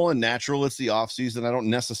normal and natural. It's the offseason. I don't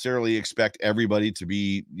necessarily expect everybody to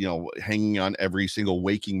be, hanging on every single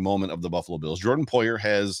waking moment of the Buffalo Bills. Jordan Poyer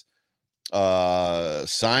has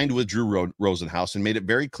signed with Drew Rosenhaus and made it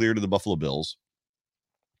very clear to the Buffalo Bills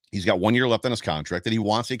he's got 1 year left on his contract, that he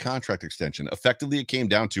wants a contract extension. Effectively, it came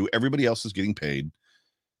down to everybody else is getting paid.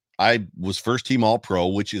 I was first team All-Pro,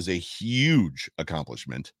 which is a huge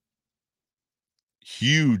accomplishment.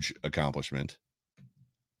 Huge accomplishment.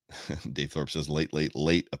 Dave Thorpe says late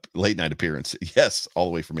night appearance. Yes, all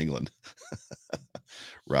the way from England.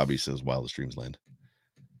 Robbie says Wildest Dreams Land.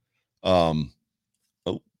 Got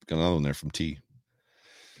another one there from T.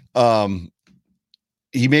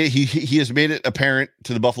 He has made it apparent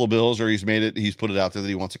to the Buffalo Bills, or he's put it out there that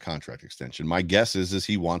he wants a contract extension. My guess is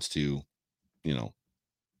he wants to,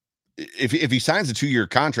 if he signs a 2-year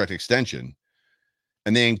contract extension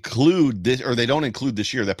and they include this, or they don't include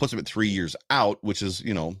this year, that puts him at 3 years out, which is,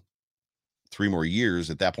 3 more years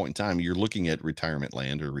at that point in time. You're looking at retirement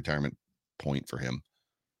land or retirement point for him.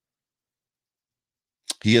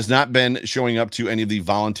 He has not been showing up to any of the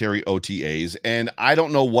voluntary OTAs, and I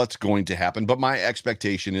don't know what's going to happen, but my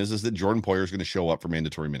expectation is that Jordan Poyer is going to show up for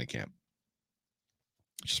mandatory minicamp.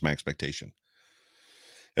 Just my expectation.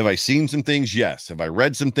 Have I seen some things? Yes. Have I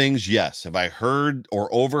read some things? Yes. Have I heard or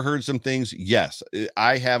overheard some things? Yes.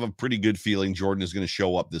 I have a pretty good feeling Jordan is going to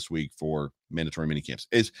show up this week for mandatory minicamps.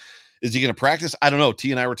 Is he going to practice? I don't know.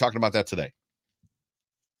 T and I were talking about that today.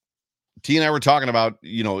 T and I were talking about,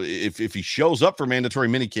 if he shows up for mandatory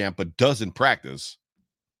minicamp but doesn't practice,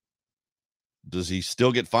 does he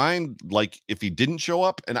still get fined? Like if he didn't show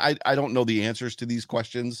up? And I don't know the answers to these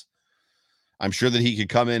questions. I'm sure that he could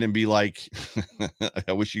come in and be like,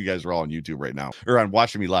 I wish you guys were all on YouTube right now or on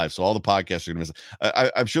watching me live. So all the podcasts are going to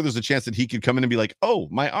miss. I'm sure there's a chance that he could come in and be like, oh,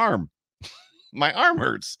 my arm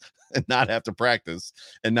hurts, and not have to practice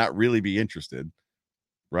and not really be interested.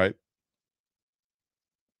 Right.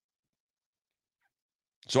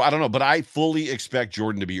 So I don't know, but I fully expect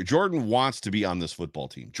Jordan to be here. Jordan wants to be on this football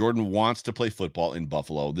team. Jordan wants to play football in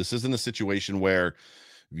Buffalo. This isn't a situation where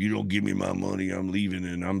if you don't give me my money, I'm leaving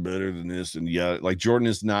and I'm better than this. And yeah, like Jordan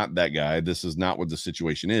is not that guy. This is not what the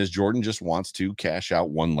situation is. Jordan just wants to cash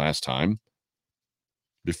out one last time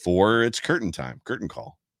before it's curtain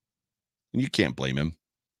call. And you can't blame him,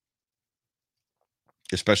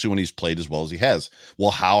 especially when he's played as well as he has.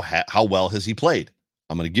 Well, how well has he played?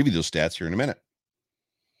 I'm going to give you those stats here in a minute.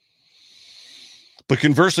 But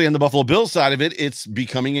conversely, on the Buffalo Bills side of it, it's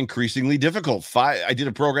becoming increasingly difficult. I did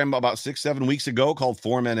a program about 6-7 weeks ago called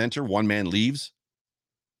 4 Men Enter, 1 Man Leaves.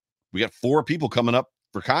 We got 4 people coming up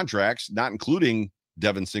for contracts, not including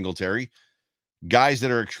Devin Singletary. Guys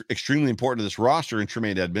that are extremely important to this roster in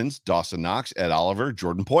Tremaine Edmonds, Dawson Knox, Ed Oliver,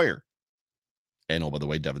 Jordan Poyer. And, oh, by the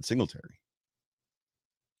way, Devin Singletary.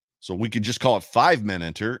 So we could just call it 5 Men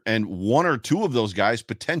Enter, and 1 or 2 of those guys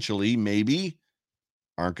potentially, maybe,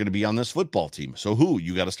 aren't going to be on this football team. So who?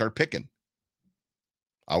 You got to start picking.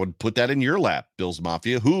 I would put that in your lap, Bills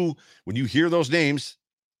Mafia, who, when you hear those names,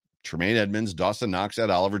 Tremaine Edmonds, Dawson Knox, Ed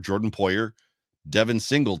Oliver, Jordan Poyer, Devin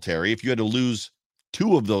Singletary, if you had to lose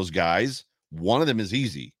two of those guys, one of them is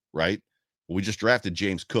easy, right? We just drafted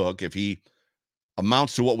James Cook. If he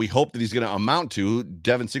amounts to what we hope that he's going to amount to,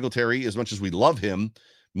 Devin Singletary, as much as we love him,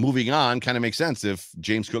 moving on kind of makes sense if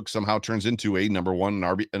James Cook somehow turns into a number one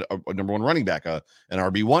running back, an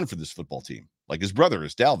RB1 for this football team, like his brother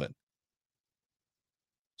is Dalvin.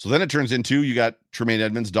 So then it turns into you got Tremaine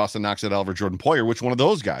Edmonds, Dawson Knox, Ed Oliver, Jordan Poyer. Which one of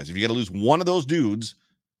those guys? If you got to lose one of those dudes,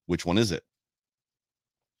 which one is it?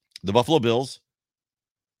 The Buffalo Bills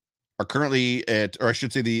are currently at, or I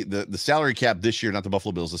should say the salary cap this year, not the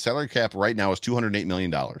Buffalo Bills. The salary cap right now is $208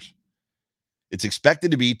 million. It's expected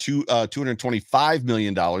to be $225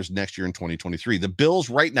 million next year in 2023. The Bills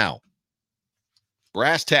right now,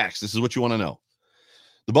 brass tacks, this is what you want to know.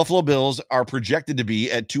 The Buffalo Bills are projected to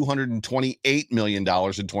be at $228 million in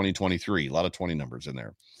 2023. A lot of 20 numbers in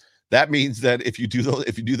there. That means that if you do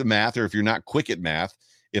the math, or if you're not quick at math,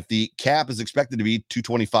 if the cap is expected to be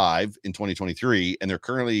 225 in 2023 and they're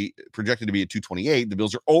currently projected to be at 228, the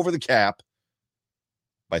Bills are over the cap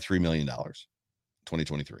by $3 million in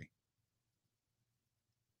 2023.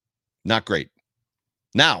 Not great.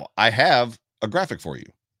 Now, I have a graphic for you.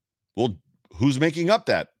 Well, who's making up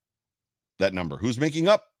that number? Who's making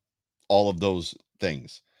up all of those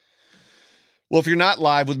things? Well, if you're not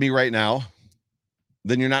live with me right now,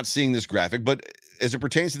 then you're not seeing this graphic. But as it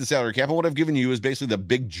pertains to the salary cap, and what I've given you is basically the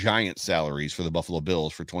big giant salaries for the Buffalo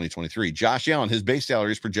Bills for 2023. Josh Allen, his base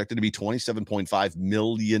salary is projected to be $27.5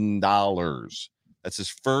 million. That's his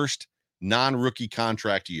first non-rookie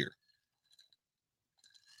contract year.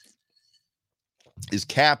 His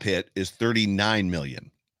cap hit is $39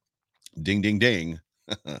 million. Ding, ding, ding.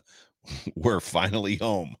 We're finally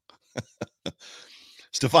home.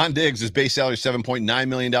 Stephon Diggs, his base salary is $7.9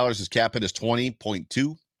 million. His cap hit is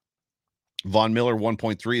 $20.2. Von Miller,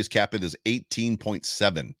 1.3. His cap hit is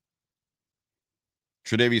 18.7.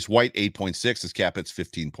 Tre'Davious White, 8.6. His cap hit's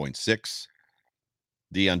 15.6.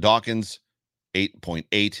 Deion Dawkins,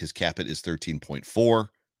 8.8. His cap hit is 13.4.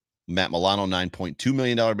 Matt Milano, $9.2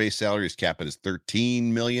 million base salary. His cap hit is $13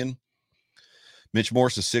 million. Mitch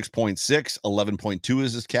Morse is 6.6. 11.2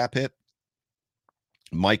 is his cap hit.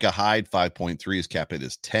 Micah Hyde, 5.3. His cap hit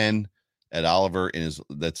is 10. Ed Oliver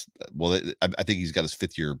I think he's got his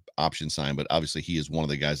fifth-year option signed, but obviously he is one of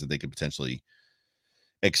the guys that they could potentially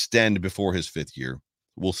extend before his fifth year.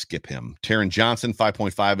 We'll skip him. Taron Johnson,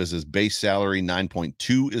 5.5 is his base salary.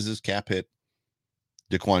 9.2 is his cap hit.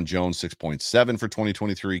 Daquan Jones, 6.7 for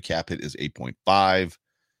 2023. Cap hit is 8.5.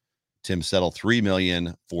 Tim Settle, $3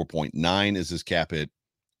 million. 4.9 is his cap hit.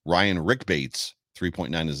 Ryan Rickbates,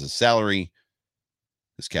 3.9 is his salary.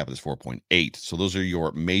 His cap hit is 4.8. So those are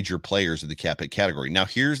your major players in the cap hit category. Now,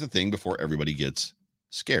 here's the thing before everybody gets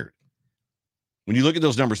scared. When you look at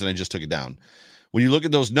those numbers, and I just took it down, when you look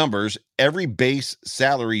at those numbers, every base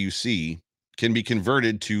salary you see can be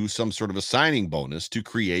converted to some sort of a signing bonus to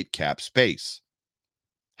create cap space.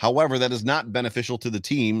 However, that is not beneficial to the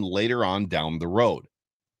team later on down the road.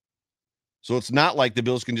 So it's not like the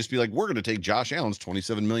Bills can just be like, we're going to take Josh Allen's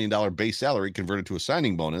 $27 million base salary, convert it to a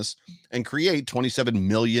signing bonus, and create $27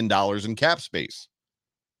 million in cap space.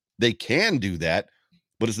 They can do that,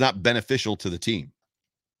 but it's not beneficial to the team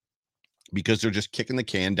because they're just kicking the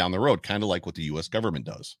can down the road, kind of like what the U.S. government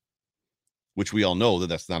does, which we all know that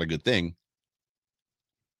that's not a good thing,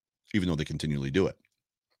 even though they continually do it.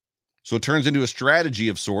 So it turns into a strategy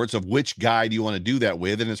of sorts of which guy do you want to do that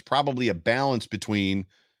with, and it's probably a balance between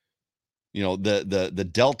the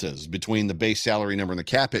deltas between the base salary number and the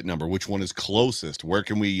cap hit number. Which one is closest? Where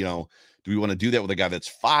can we, do we want to do that with a guy that's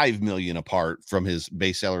 $5 million apart from his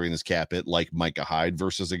base salary and his cap hit, like Micah Hyde,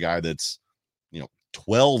 versus a guy that's,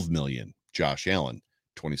 $12 million, Josh Allen,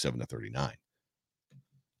 27 to 39.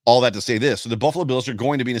 All that to say this. So the Buffalo Bills are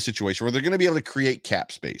going to be in a situation where they're going to be able to create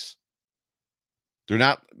cap space. They're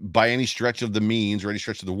not by any stretch of the means or any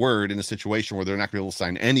stretch of the word in a situation where they're not going to be able to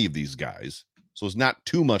sign any of these guys. So it's not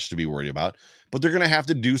too much to be worried about, but they're going to have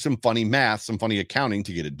to do some funny math, some funny accounting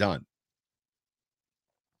to get it done.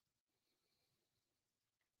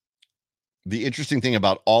 The interesting thing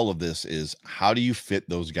about all of this is, how do you fit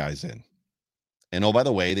those guys in? And oh, by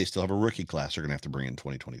the way, they still have a rookie class they're going to have to bring in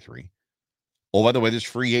 2023. Oh, by the way, there's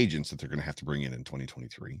free agents that they're going to have to bring in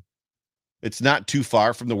 2023. It's not too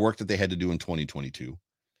far from the work that they had to do in 2022.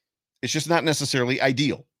 It's just not necessarily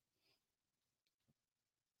ideal.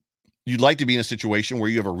 You'd like to be in a situation where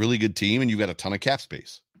you have a really good team and you've got a ton of cap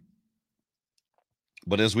space.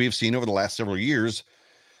 But as we have seen over the last several years,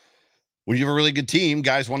 when you have a really good team,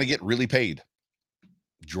 guys want to get really paid.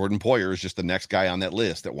 Jordan Poyer is just the next guy on that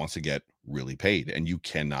list that wants to get really paid, and you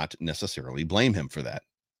cannot necessarily blame him for that.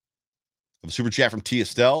 I have a super chat from T.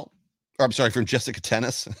 Estelle, or I'm sorry, from Jessica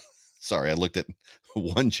Tennis. Sorry, I looked at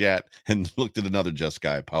one chat and looked at another Jessica.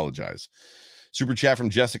 I apologize. Super chat from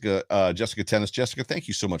Jessica Tennis. Jessica, thank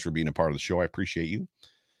you so much for being a part of the show. I appreciate you.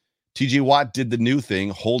 TJ Watt did the new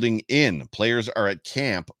thing, holding in. Players are at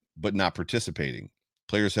camp, but not participating.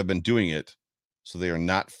 Players have been doing it, so they are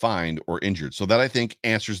not fined or injured. So that, I think,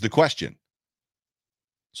 answers the question.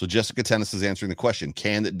 So Jessica Tennis is answering the question.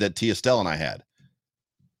 That T. Estelle and I had.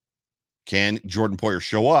 Can Jordan Poyer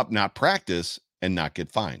show up, not practice, and not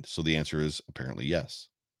get fined? So the answer is apparently yes.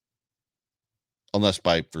 Unless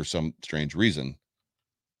for some strange reason,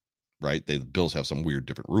 right? The Bills have some weird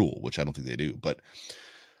different rule, which I don't think they do. But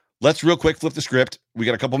let's real quick flip the script. We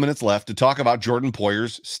got a couple minutes left to talk about Jordan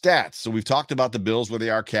Poyer's stats. So we've talked about the Bills, where they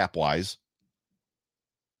are cap-wise.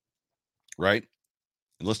 Right?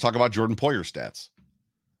 And let's talk about Jordan Poyer's stats.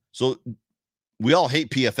 So we all hate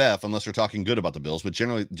PFF unless they're talking good about the Bills, but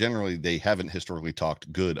generally they haven't historically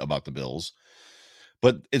talked good about the Bills.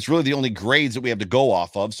 But it's really the only grades that we have to go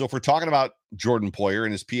off of. So if we're talking about Jordan Poyer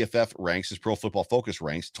and his PFF ranks, his Pro Football Focus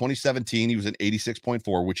ranks, 2017, he was an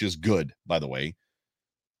 86.4, which is good, by the way.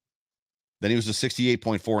 Then he was a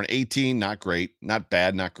 68.4 in 18, not great, not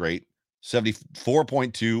bad, not great.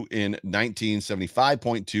 74.2 in 19,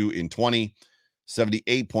 75.2 in 20,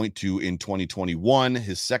 78.2 in 2021,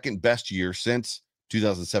 his second best year since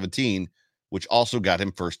 2017, which also got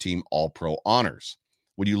him first team All-Pro honors.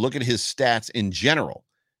 When you look at his stats in general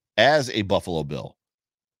as a Buffalo Bill,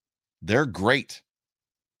 they're great.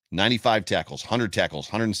 95 tackles, 100 tackles,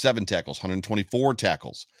 107 tackles, 124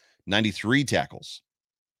 tackles, 93 tackles.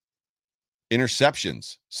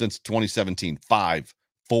 Interceptions since 2017, 5,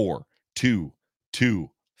 4, 2,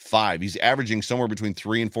 2, 5. He's averaging somewhere between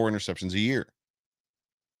 3 and 4 interceptions a year.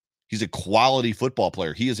 He's a quality football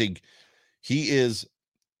player. He is a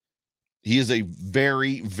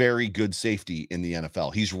very, very good safety in the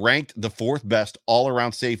NFL. He's ranked the 4th best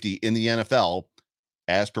all-around safety in the NFL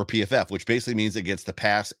as per PFF, which basically means it gets the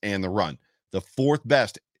pass and the run. The 4th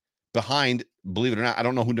best behind, believe it or not, I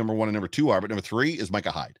don't know who number 1 and number 2 are, but number 3 is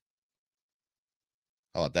Micah Hyde.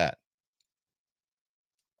 How about that?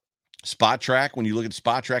 Spot track, when you look at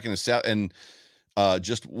spot track and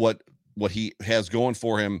just what he has going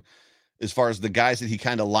for him as far as the guys that he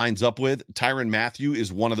kind of lines up with, Tyrann Mathieu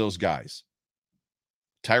is one of those guys.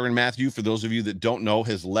 Tyrann Mathieu, for those of you that don't know,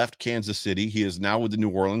 has left Kansas City. He is now with the New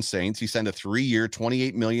Orleans Saints. He signed a 3-year,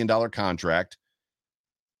 $28 million contract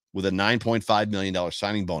with a $9.5 million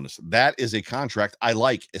signing bonus. That is a contract I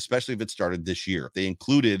like, especially if it started this year, if they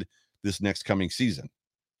included this next coming season.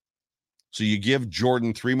 So you give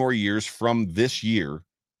Jordan 3 more years from this year,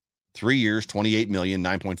 3 years, $28 million,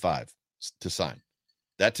 9.5 to sign.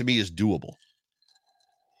 That to me is doable.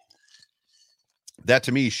 That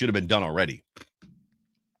to me should have been done already.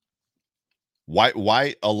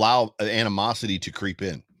 Why allow animosity to creep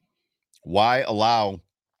in? Why allow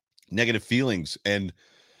negative feelings and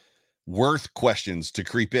worth questions to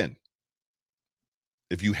creep in?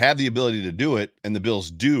 If you have the ability to do it, and the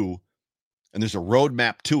Bills do, and there's a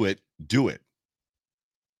roadmap to it, do it.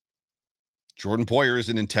 Jordan Poyer is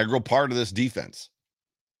an integral part of this defense.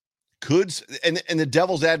 And the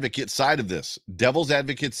devil's advocate side of this, devil's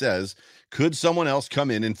advocate says, could someone else come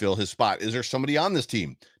in and fill his spot? Is there somebody on this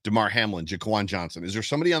team? Damar Hamlin, Jaquan Johnson. Is there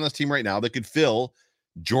somebody on this team right now that could fill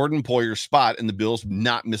Jordan Poyer's spot and the Bills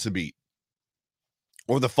not miss a beat?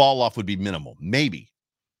 Or the fall off would be minimal. Maybe.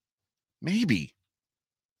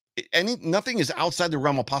 Nothing is outside the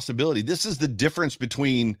realm of possibility. This is the difference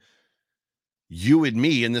between you and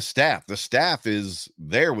me and the staff. The staff is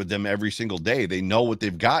there with them every single day. They know what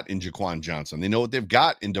they've got in Jaquan Johnson. They know what they've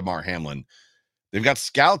got in Damar Hamlin. They've got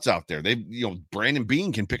scouts out there. Brandon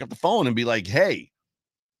Beane can pick up the phone and be like, hey,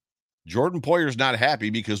 Jordan Poyer's not happy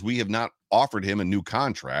because we have not offered him a new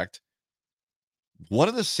contract. What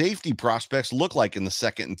do the safety prospects look like in the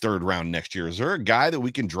 2nd and 3rd round next year? Is there a guy that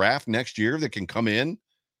we can draft next year that can come in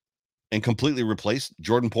and completely replace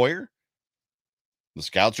Jordan Poyer? The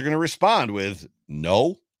scouts are going to respond with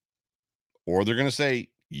no, or they're going to say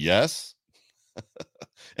yes.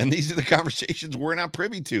 And these are the conversations we're not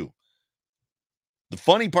privy to. The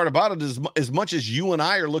funny part about it is, as much as you and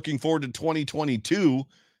I are looking forward to 2022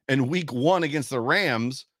 and week 1 against the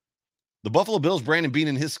Rams, the Buffalo Bills, Brandon Beane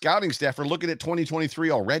and his scouting staff are looking at 2023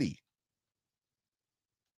 already.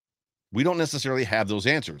 We don't necessarily have those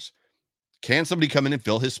answers. Can somebody come in and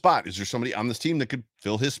fill his spot? Is there somebody on this team that could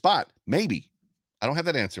fill his spot? Maybe. I don't have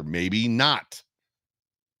that answer. Maybe not.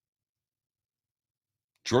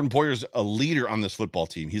 Jordan Poyer's a leader on this football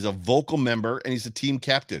team. He's a vocal member, and he's a team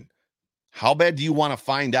captain. How bad do you want to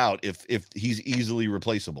find out if he's easily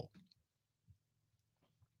replaceable?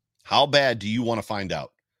 How bad do you want to find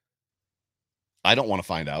out? I don't want to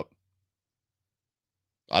find out.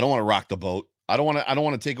 I don't want to rock the boat. I don't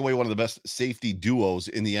want to take away one of the best safety duos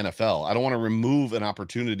in the NFL. I don't want to remove an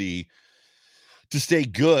opportunity to stay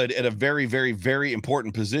good at a very, very, very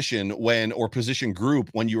important position or position group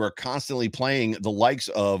when you are constantly playing the likes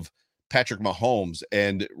of Patrick Mahomes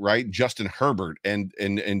and Justin Herbert and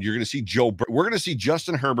you're going to see we're going to see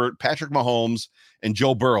Justin Herbert, Patrick Mahomes, and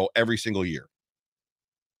Joe Burrow every single year.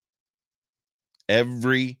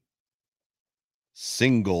 Every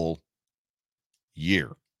single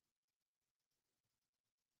year.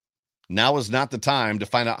 Now is not the time to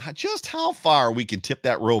find out just how far we can tip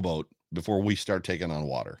that rowboat before we start taking on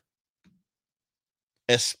water.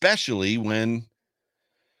 Especially when,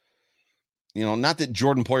 not that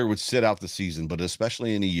Jordan Poyer would sit out the season, but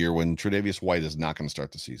especially in a year when Tre'Davious White is not going to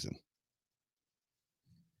start the season.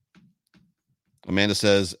 Amanda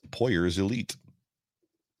says, Poyer is elite.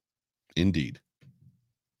 Indeed.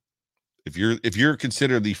 If you're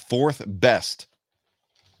considered the fourth best,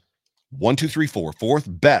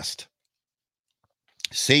 4th best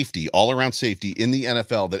safety, all-around safety in the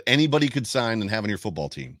NFL that anybody could sign and have on your football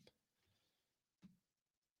team,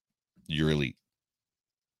 you're elite.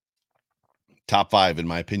 Top 5, in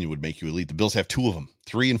my opinion, would make you elite. The Bills have 2 of them,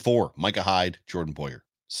 3 and 4. Micah Hyde, Jordan Poyer.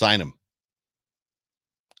 Sign him.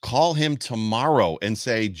 Call him tomorrow and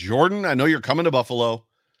say, Jordan, I know you're coming to Buffalo.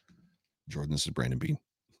 Jordan, this is Brandon Bean.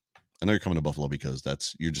 I know you're coming to Buffalo because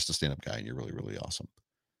you're just a stand-up guy and you're really, really awesome.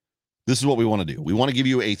 This is what we want to do. We want to give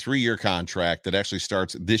you a 3-year contract that actually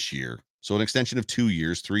starts this year. So an extension of 2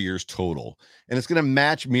 years, 3 years total. And it's going to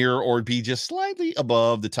match, mirror, or be just slightly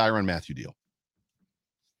above the Tyrann Mathieu deal.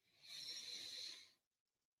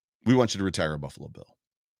 We want you to retire a Buffalo Bill.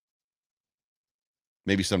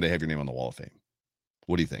 Maybe someday have your name on the Wall of Fame.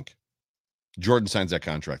 What do you think? Jordan signs that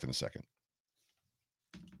contract in a second.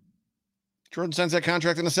 Jordan signs that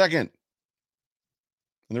contract in a second.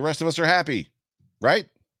 And the rest of us are happy, right?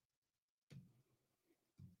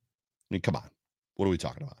 I mean, come on. What are we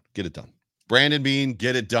talking about? Get it done. Brandon Bean,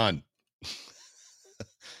 get it done.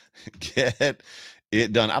 Get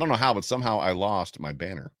it done. I don't know how, but somehow I lost my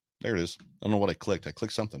banner. There it is. I don't know what I clicked. I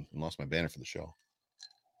clicked something and lost my banner for the show.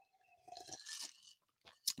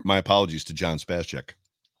 My apologies to John Spaschek,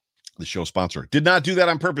 the show sponsor. Did not do that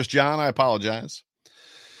on purpose, John. I apologize.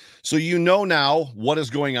 So you know now what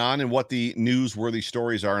is going on and what the newsworthy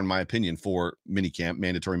stories are, in my opinion, for minicamp,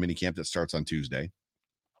 mandatory minicamp that starts on Tuesday.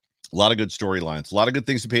 A lot of good storylines, a lot of good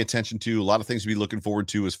things to pay attention to, a lot of things to be looking forward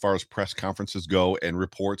to as far as press conferences go and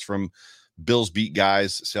reports from Bills beat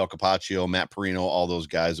guys, Sal Capaccio, Matt Perino, all those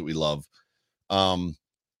guys that we love.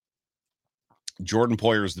 Jordan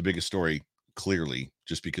Poyer is the biggest story, clearly,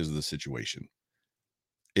 just because of the situation.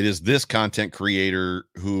 It is this content creator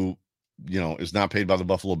who, is not paid by the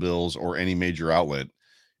Buffalo Bills or any major outlet.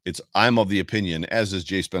 I'm of the opinion, as is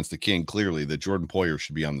Jay Spence the King, clearly, that Jordan Poyer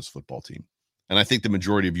should be on this football team. And I think the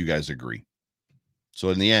majority of you guys agree. So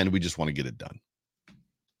in the end, we just want to get it done.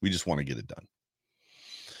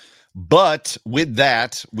 But with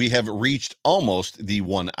that, we have reached almost the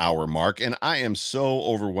 1 hour mark. And I am so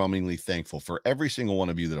overwhelmingly thankful for every single one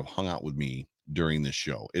of you that have hung out with me during this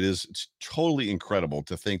show. It's totally incredible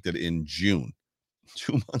to think that in June,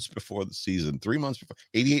 2 months before the season, 3 months before,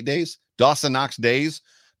 88 days, Dawson Knox days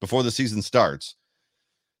before the season starts,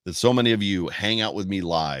 that so many of you hang out with me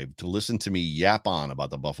live to listen to me yap on about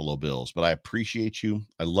the Buffalo Bills. But I appreciate you.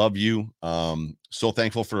 I love you. So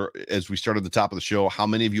thankful for, as we started at the top of the show, how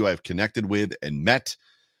many of you I've connected with and met.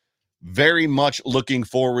 Very much looking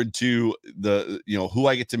forward to who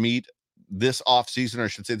I get to meet this off season, or I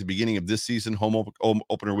should say at the beginning of this season, home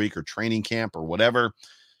opener week or training camp or whatever.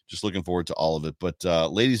 Just looking forward to all of it. But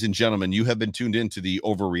ladies and gentlemen, you have been tuned into the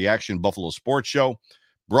Overreaction Buffalo Sports Show,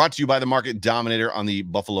 brought to you by the Market Dominator on the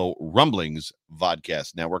Buffalo Rumblings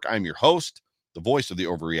Vodcast Network. I'm your host, the voice of the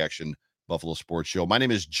Overreaction Buffalo Sports Show. My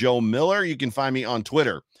name is Joe Miller. You can find me on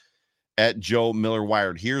Twitter at Joe Miller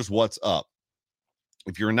Wired. Here's what's up.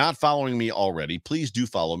 If you're not following me already, please do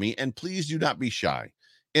follow me, and please do not be shy.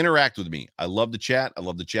 Interact with me. I love to chat. I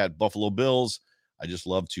love to chat Buffalo Bills. I just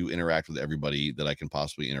love to interact with everybody that I can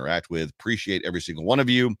possibly interact with. Appreciate every single one of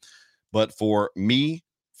you. But for me,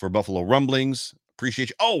 for Buffalo Rumblings, appreciate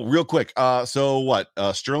you. Oh, real quick.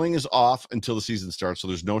 Sterling is off until the season starts, so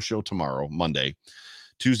there's no show tomorrow, Monday.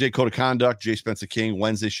 Tuesday, Code of Conduct, Jay Spencer King.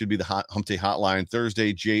 Wednesday should be the Hump Day Hotline.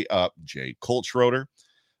 Thursday, Colt Schroeder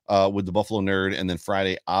with the Buffalo Nerd. And then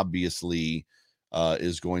Friday, obviously,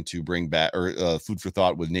 is going to bring back, or Food for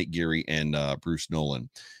Thought with Nate Geary and Bruce Nolan.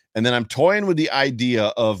 And then I'm toying with the idea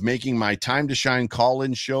of making my Time to Shine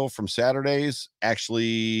call-in show from Saturdays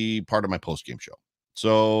actually part of my post-game show.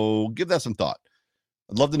 So give that some thought.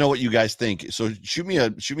 I'd love to know what you guys think. So shoot me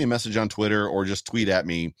a message on Twitter or just tweet at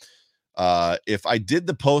me. If I did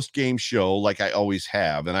the post-game show like I always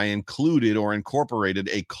have, and I included or incorporated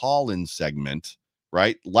a call-in segment,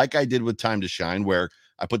 right? Like I did with Time to Shine, where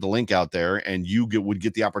I put the link out there and you would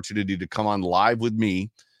get the opportunity to come on live with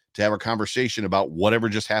me to have a conversation about whatever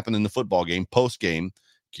just happened in the football game, post-game.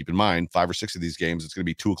 Keep in mind, 5 or 6 of these games, it's going to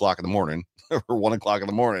be 2 o'clock in the morning or 1 o'clock in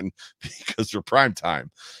the morning because they're prime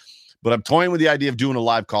time. But I'm toying with the idea of doing a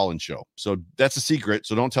live call-in show. So that's a secret.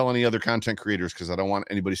 So don't tell any other content creators because I don't want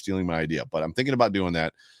anybody stealing my idea. But I'm thinking about doing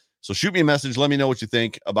that. So shoot me a message. Let me know what you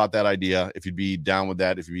think about that idea. If you'd be down with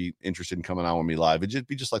that, if you'd be interested in coming on with me live, it'd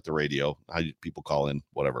be just like the radio, how people call in,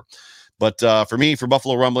 whatever. But for me, for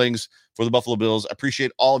Buffalo Rumblings, for the Buffalo Bills, I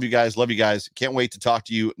appreciate all of you guys. Love you guys. Can't wait to talk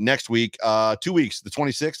to you next week. 2 weeks, the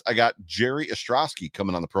 26th, I got Jerry Ostrowski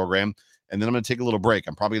coming on the program. And then I'm going to take a little break.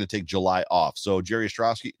 I'm probably going to take July off. So Jerry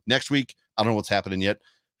Ostrowski next week. I don't know what's happening yet.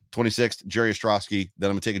 26th, Jerry Ostrowski. Then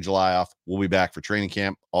I'm going to take a July off. We'll be back for training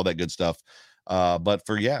camp, all that good stuff. But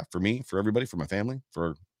for me, for everybody, for my family,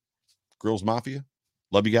 for Grills Mafia,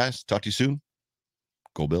 love you guys. Talk to you soon.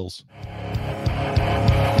 Go Bills.